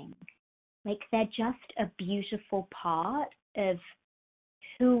thing. Like, they're just a beautiful part of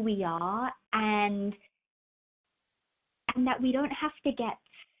who we are, and that we don't have to get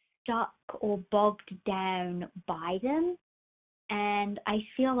stuck or bogged down by them. And I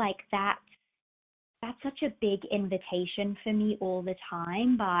feel like that's such a big invitation for me all the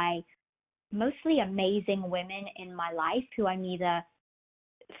time, by mostly amazing women in my life who I'm either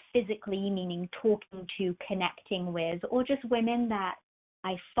physically, meaning talking to, connecting with, or just women that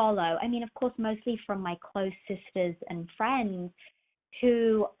I follow. I mean, of course, mostly from my close sisters and friends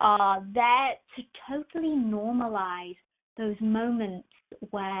who are there to totally normalize those moments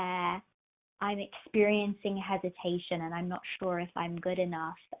where I'm experiencing hesitation and I'm not sure if I'm good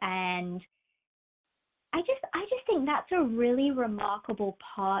enough. And I just think that's a really remarkable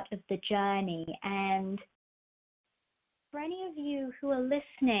part of the journey. And for any of you who are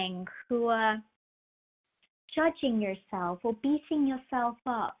listening, who are judging yourself or beating yourself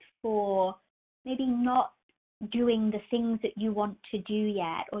up for maybe not doing the things that you want to do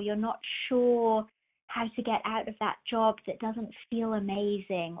yet, or you're not sure how to get out of that job that doesn't feel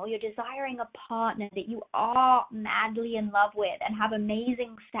amazing, or you're desiring a partner that you are madly in love with and have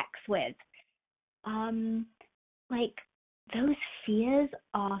amazing sex with, like, those fears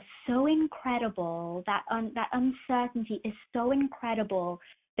are so incredible. That uncertainty is so incredible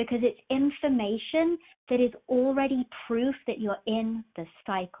because it's information that is already proof that you're in the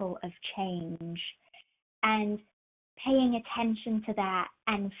cycle of change. And paying attention to that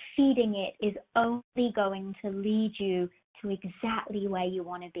and feeding it is only going to lead you to exactly where you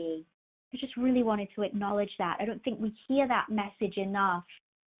want to be. I just really wanted to acknowledge that. I don't think we hear that message enough,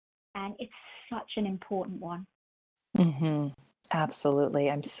 and it's such an important one. Mm-hmm. Absolutely.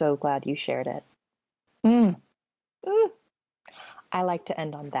 I'm so glad you shared it. Mm. Mm. I like to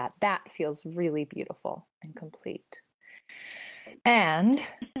end on that. That feels really beautiful and complete. And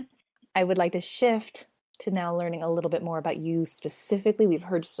I would like to shift to now learning a little bit more about you specifically. We've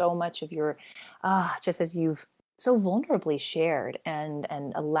heard so much of your, just as you've so vulnerably shared and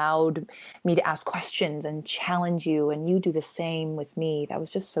allowed me to ask questions and challenge you, and you do the same with me. That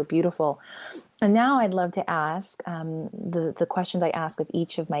was just so beautiful. And now I'd love to ask the questions I ask of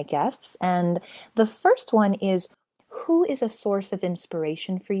each of my guests. And the first one is, who is a source of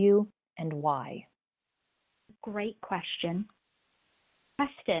inspiration for you and why? Great question.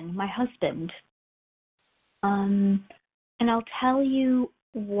 Preston, my husband. And I'll tell you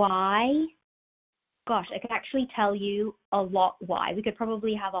why. Gosh, I could actually tell you a lot why. We could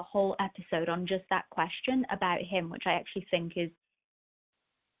probably have a whole episode on just that question about him, which I actually think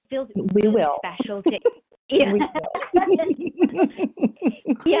feels we really will. special to yeah. We will.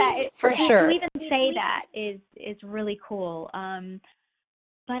 Yeah, for sure. To even say that is really cool.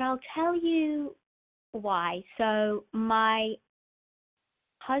 But I'll tell you why. So my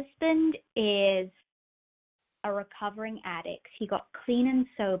husband is a recovering addict. He got clean and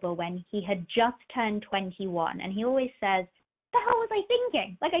sober when he had just turned 21. And he always says, the hell was I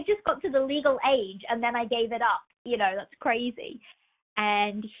thinking? Like, I just got to the legal age and then I gave it up. You know, that's crazy.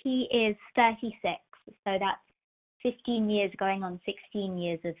 And he is 36. So that's 15 years going on 16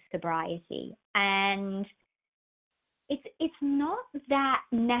 years of sobriety. And it's not that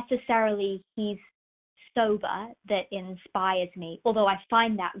necessarily he's sober that inspires me, although I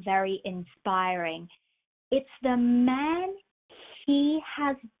find that very inspiring. It's the man he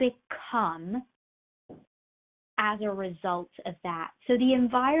has become as a result of that. So the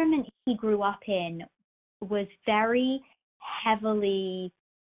environment he grew up in was very heavily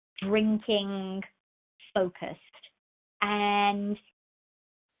drinking focused. And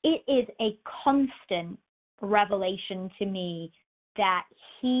it is a constant revelation to me that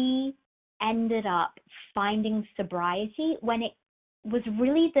he ended up finding sobriety when it was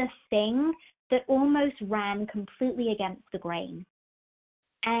really the thing that almost ran completely against the grain.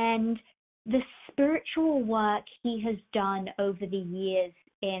 And the spiritual work he has done over the years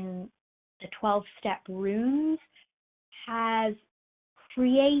in the 12-step runes has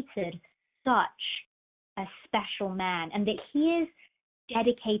created such a special man, and that he is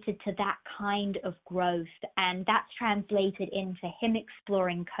dedicated to that kind of growth, and that's translated into him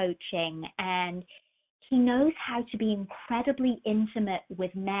exploring coaching, and he knows how to be incredibly intimate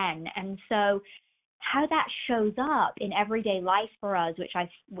with men. And so how that shows up in everyday life for us,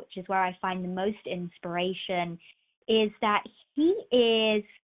 which is where I find the most inspiration, is that he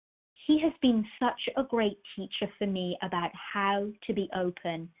has been such a great teacher for me about how to be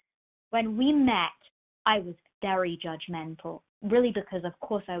open. When we met, I was very judgmental, really, because of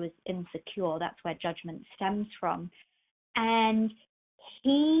course I was insecure. That's where judgment stems from. And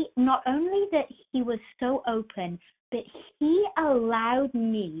he, not only that he was so open, but he allowed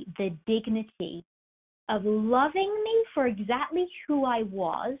me the dignity of loving me for exactly who I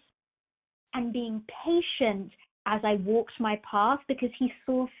was and being patient as I walked my path, because he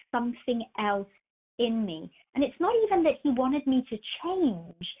saw something else in me. And it's not even that he wanted me to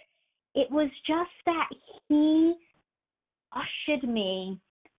change. It was just that he ushered me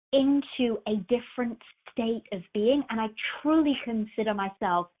into a different state of being. And I truly consider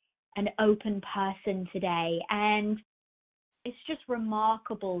myself an open person today. And it's just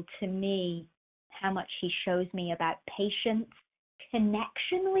remarkable to me how much he shows me about patience,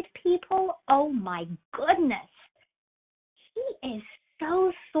 connection with people. Oh my goodness. He is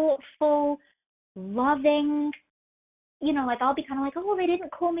so thoughtful, loving. You know, like I'll be kind of like, oh, they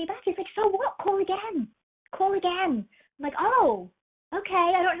didn't call me back. He's like, so what? Call again. Call again. I'm like, oh, okay.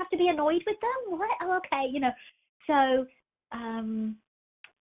 I don't have to be annoyed with them. What? Oh, okay. You know, so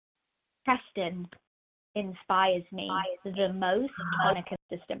Preston inspires me the most on a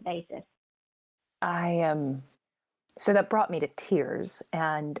consistent basis. I am, so that brought me to tears,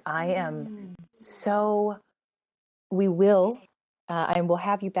 and I am so, we will, I will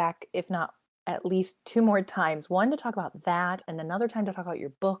have you back, if not at least 2 more times, one to talk about that and another time to talk about your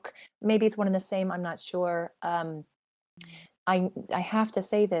book. Maybe it's one and the same, I'm not sure. I have to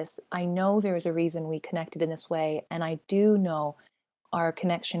say this. I know there is a reason we connected in this way, and I do know our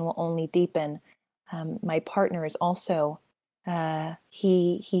connection will only deepen. My partner is also Preston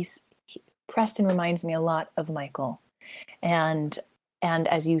reminds me a lot of Michael, and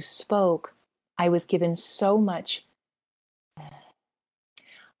as you spoke, I was given so much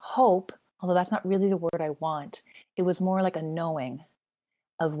hope, although that's not really the word I want. It was more like a knowing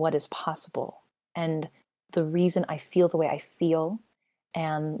of what is possible, and the reason I feel the way I feel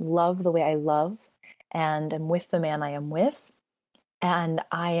and love the way I love and am with the man I am with. And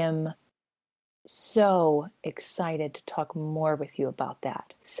I am so excited to talk more with you about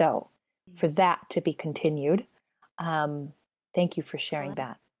that. So for that to be continued, thank you for sharing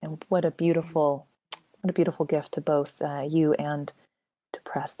that. And what a beautiful gift to both you and to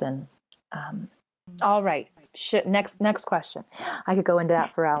Preston. All right. Next question. I could go into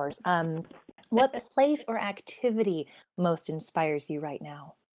that for hours. What place or activity most inspires you right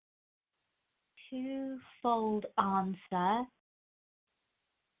now? Twofold answer.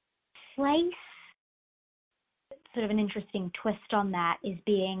 Place, sort of an interesting twist on that, is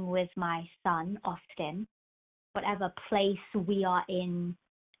being with my son, Austin. Whatever place we are in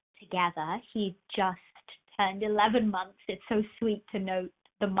together, he just turned 11 months. It's so sweet to note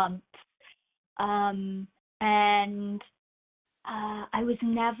the months.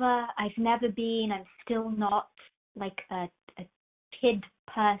 I've never been, I'm still not like a kid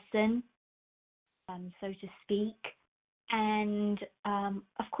person, so to speak. And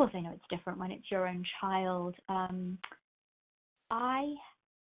of course, I know it's different when it's your own child.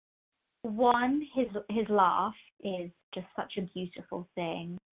 His laugh is just such a beautiful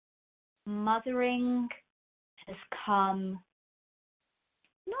thing. Mothering has come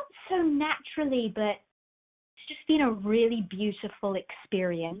not so naturally, but it's just been a really beautiful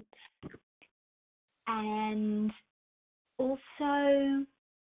experience. And also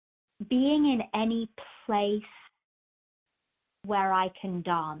being in any place where I can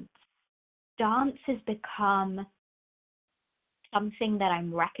dance. Dance has become something that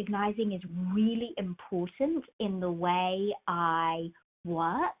I'm recognizing is really important in the way I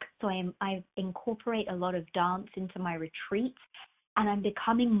work. So I incorporate a lot of dance into my retreats, and I'm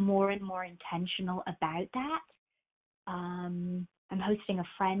becoming more and more intentional about that. I'm hosting a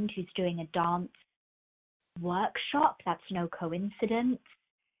friend who's doing a dance workshop. That's no coincidence.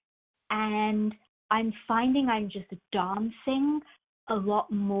 And I'm finding I'm just dancing a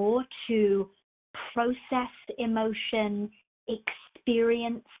lot more to process emotion,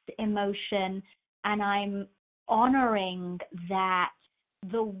 experience emotion, and I'm honoring that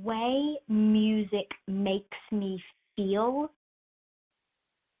the way music makes me feel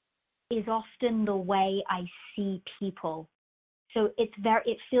is often the way I see people. So it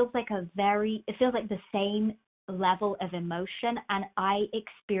feels like the same level of emotion, and I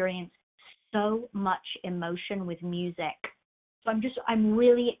experience so much emotion with music. So I'm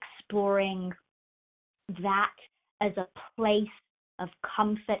really exploring that as a place of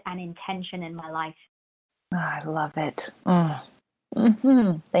comfort and intention in my life. Oh, I love it.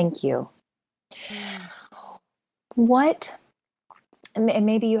 Mm-hmm. Thank you. What, and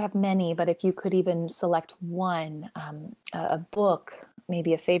maybe you have many, but if you could even select one, a book,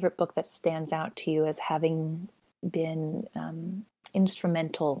 maybe a favorite book that stands out to you as having been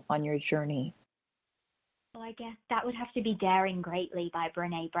instrumental on your journey. Well, I guess that would have to be Daring Greatly by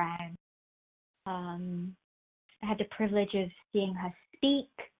Brené Brown. I had the privilege of seeing her speak.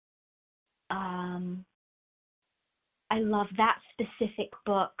 I love that specific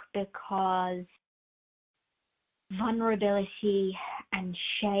book because vulnerability and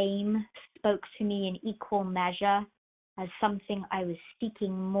shame spoke to me in equal measure as something I was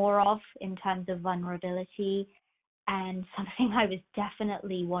seeking more of in terms of vulnerability, and something I was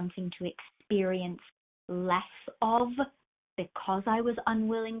definitely wanting to experience less of because I was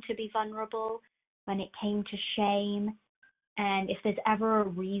unwilling to be vulnerable when it came to shame. And if there's ever a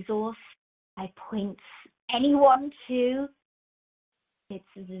resource I point anyone to, it's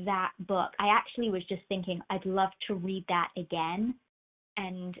that book. I actually was just thinking I'd love to read that again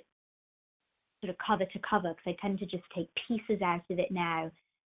and sort of cover to cover, because I tend to just take pieces out of it now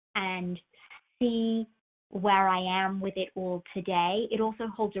and see where I am with it all today. It also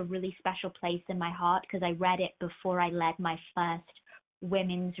holds a really special place in my heart because I read it before I led my first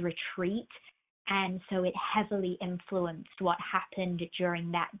women's retreat. And so it heavily influenced what happened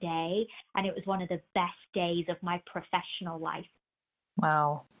during that day. And it was one of the best days of my professional life.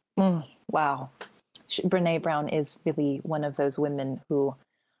 Wow. Wow. Brené Brown is really one of those women who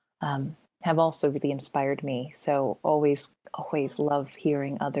have also really inspired me. So always love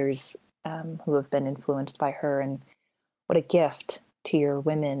hearing others who have been influenced by her and what a gift to your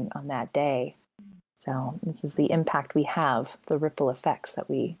women on that day. So this is the impact we have, the ripple effects that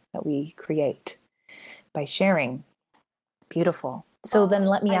we create by sharing. Beautiful. So then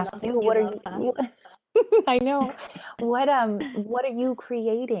let me ask you, what are you I know. What are you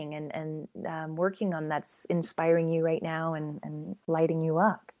creating and working on that's inspiring you right now and lighting you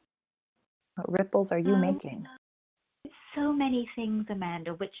up? What ripples are you making? So many things,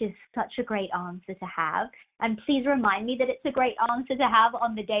 Amanda, which is such a great answer to have. And please remind me that it's a great answer to have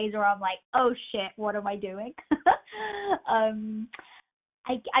on the days where I'm like, oh shit, what am I doing? I mean,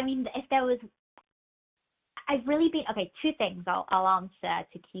 if there was, I've really been, okay, two things I'll answer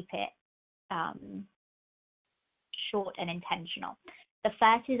to keep it short and intentional. The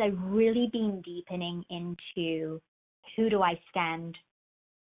first is I've really been deepening into what do I stand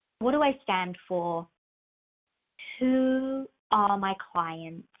for? Who are my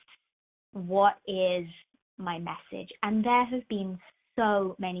clients? What is my message? And there have been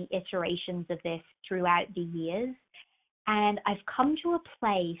so many iterations of this throughout the years. And I've come to a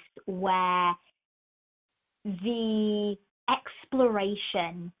place where the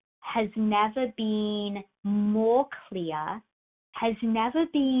exploration has never been more clear, has never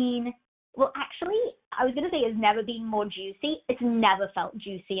been, well, actually, I was going to say has never been more juicy. It's never felt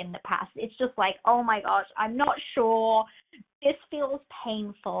juicy in the past. It's just like, oh my gosh, I'm not sure. This feels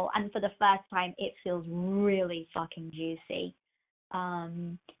painful. And for the first time, it feels really fucking juicy.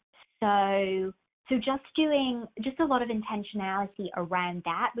 So just doing just a lot of intentionality around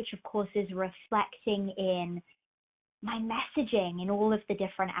that, which of course is reflecting in my messaging in all of the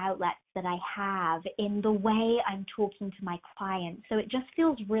different outlets that I have, in the way I'm talking to my clients. So it just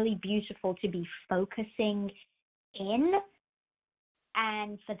feels really beautiful to be focusing in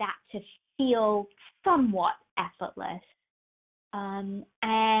and for that to feel somewhat effortless. And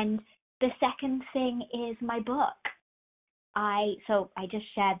the second thing is my book. I just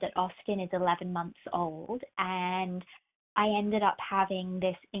shared that Austin is 11 months old, and I ended up having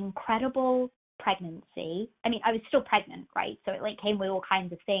this incredible pregnancy. I mean, I was still pregnant, right? So it came with all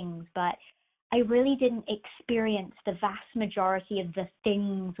kinds of things, but I really didn't experience the vast majority of the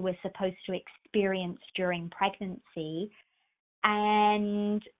things we're supposed to experience during pregnancy.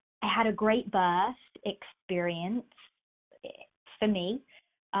 And I had a great birth experience for me.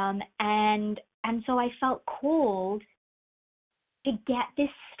 And so I felt called to get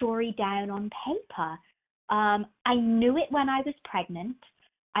this story down on paper. I knew it when I was pregnant.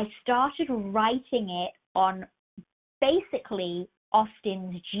 I started writing it on basically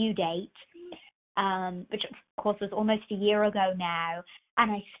Austin's due date, which of course was almost a year ago now. And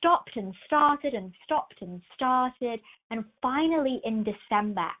I stopped and started and stopped and started. And finally in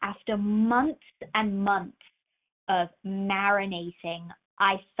December, after months and months of marinating,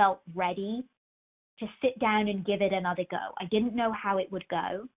 I felt ready to sit down and give it another go. I didn't know how it would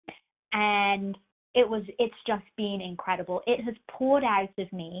go. And it's just been incredible. It has poured out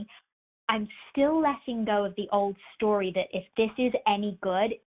of me. I'm still letting go of the old story that if this is any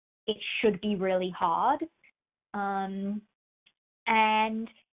good, it should be really hard. And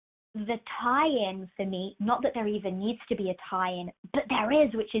the tie-in for me, not that there even needs to be a tie-in, but there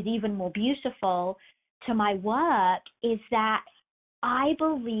is, which is even more beautiful to my work, is that I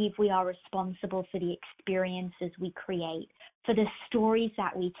believe we are responsible for the experiences we create, for the stories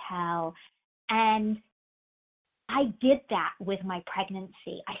that we tell. And I did that with my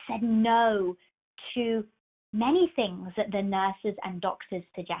pregnancy. I said no to many things that the nurses and doctors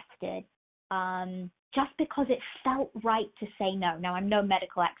suggested, just because it felt right to say no. Now, I'm no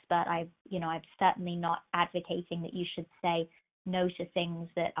medical expert. I'm certainly not advocating that you should say no to things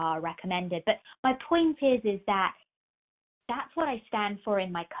that are recommended. But my point is that that's what I stand for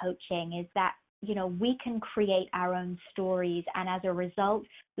in my coaching, is that, we can create our own stories, and as a result,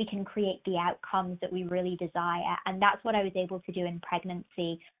 we can create the outcomes that we really desire. And that's what I was able to do in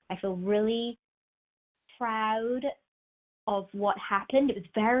pregnancy. I feel really proud of what happened. It was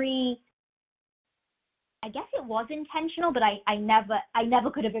I guess it was intentional, but I never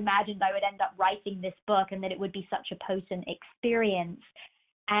could have imagined I would end up writing this book and that it would be such a potent experience.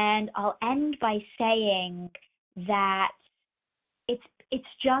 And I'll end by saying that it's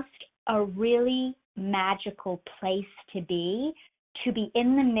just a really magical place to be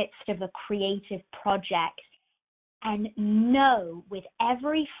in the midst of a creative project and know with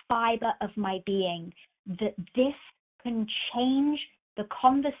every fiber of my being that this can change the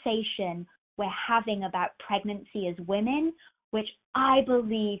conversation we're having about pregnancy as women, which I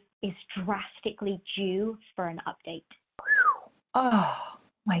believe is drastically due for an update. Oh,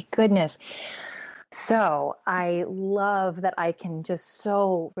 my goodness. So I love that I can just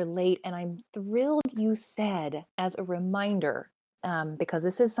so relate, and I'm thrilled you said as a reminder, because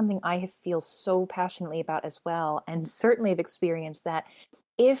this is something I feel so passionately about as well, and certainly have experienced that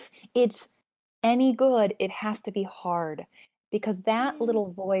if it's any good, it has to be hard. Because that Mm. little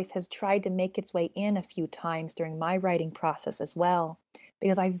voice has tried to make its way in a few times during my writing process as well.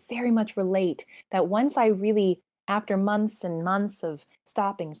 Because I very much relate that once I really, after months and months of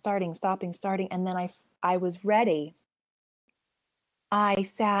stopping, starting, and then I was ready, I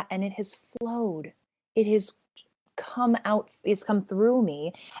sat and it has flowed. It has come out, it's come through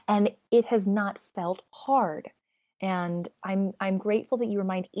me, and it has not felt hard. And I'm grateful that you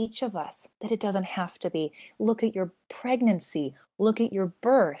remind each of us that it doesn't have to be. Look at your pregnancy, look at your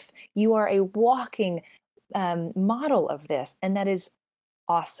birth. You are a walking model of this, and that is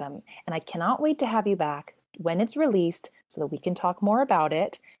awesome. And I cannot wait to have you back when it's released so that we can talk more about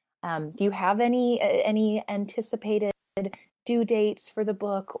it. Do you have any anticipated due dates for the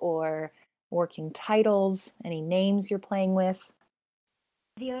book, or working titles, any names you're playing with?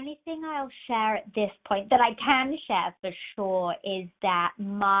 The only thing I'll share at this point that I can share for sure is that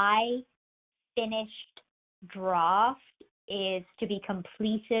my finished draft is to be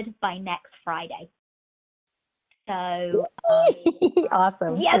completed by next Friday. So,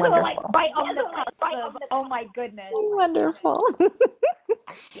 Awesome. yeah, so Wonderful. like right on the cusp of, oh my goodness. Wonderful.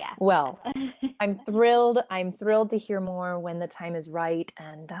 Yeah. Well, I'm thrilled. I'm thrilled to hear more when the time is right,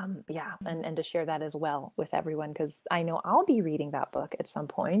 and and to share that as well with everyone, because I know I'll be reading that book at some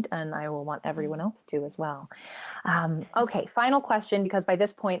point, and I will want everyone else to as well. Okay, final question, because by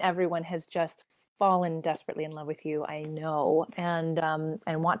this point everyone has just fallen desperately in love with you, I know, and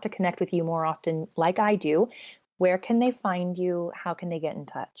want to connect with you more often, like I do. Where can they find you? How can they get in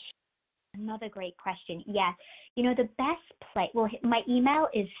touch? Another great question. Yeah. You know, the best place, well, my email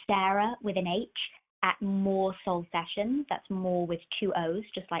is Sarah with an H at More Soul Sessions. That's more with two O's,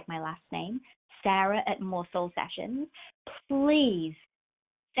 just like my last name. Sarah at More Soul Sessions. Please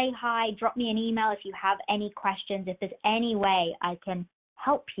say hi, drop me an email if you have any questions. If there's any way I can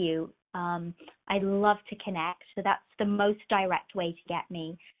help you, I'd love to connect. So that's the most direct way to get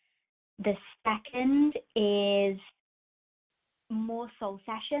me. The second is More Soul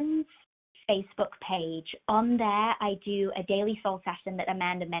Sessions Facebook page. On there, I do a daily soul session that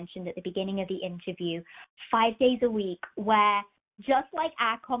Amanda mentioned at the beginning of the interview, 5 days a week, where just like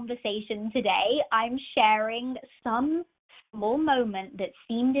our conversation today, I'm sharing some small moment that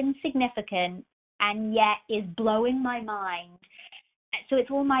seemed insignificant and yet is blowing my mind. So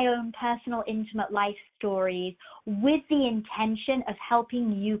it's all my own personal, intimate life stories with the intention of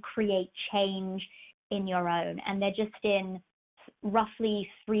helping you create change in your own. And they're just in roughly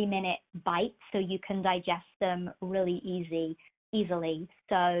 3-minute bites, so you can digest them really easily.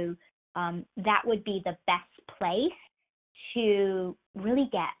 So that would be the best place to really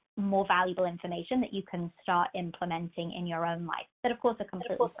get more valuable information that you can start implementing in your own life, that of course are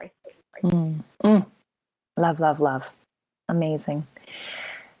completely free. Love, love, love. Amazing.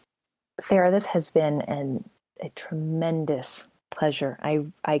 Sarah, this has been a tremendous pleasure.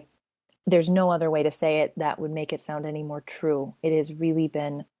 I there's no other way to say it that would make it sound any more true. It has really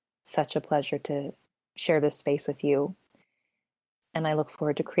been such a pleasure to share this space with you. And I look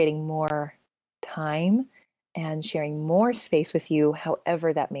forward to creating more time and sharing more space with you,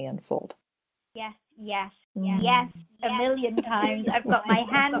 however that may unfold. Yes, a million times. I've got my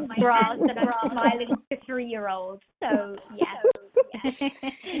hands crossed and I'm smiling to 3-year-olds. So, yes.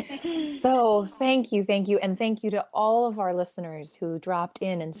 So thank you. And thank you to all of our listeners who dropped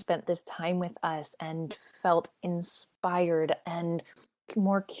in and spent this time with us and felt inspired and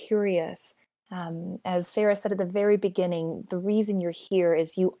more curious. As Sarah said at the very beginning, the reason you're here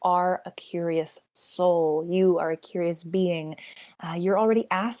is you are a curious soul. You are a curious being. You're already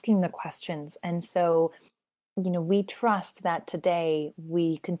asking the questions. And so, we trust that today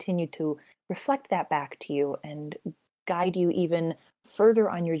we continue to reflect that back to you and guide you even further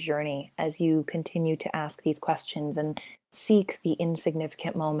on your journey as you continue to ask these questions and seek the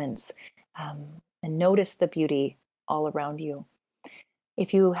insignificant moments, and notice the beauty all around you.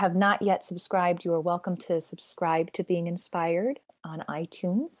 If you have not yet subscribed, you are welcome to subscribe to Being Inspired on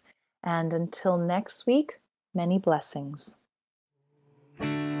iTunes. And until next week, many blessings.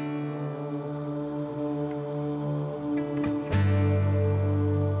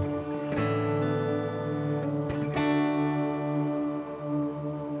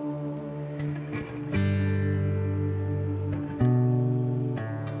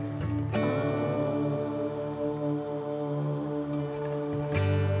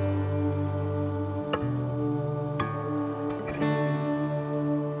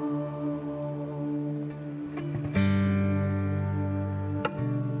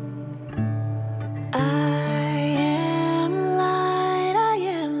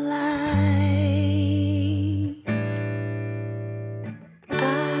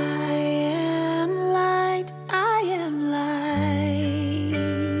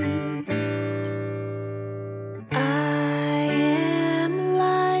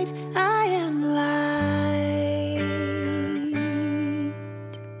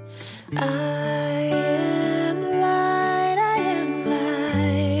 I am light, I am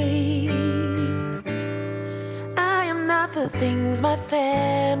light. I am not the things my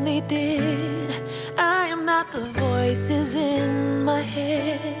family did. I am not the voices in my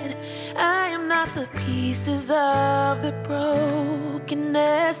head. I am not the pieces of the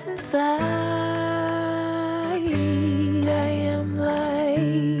brokenness inside.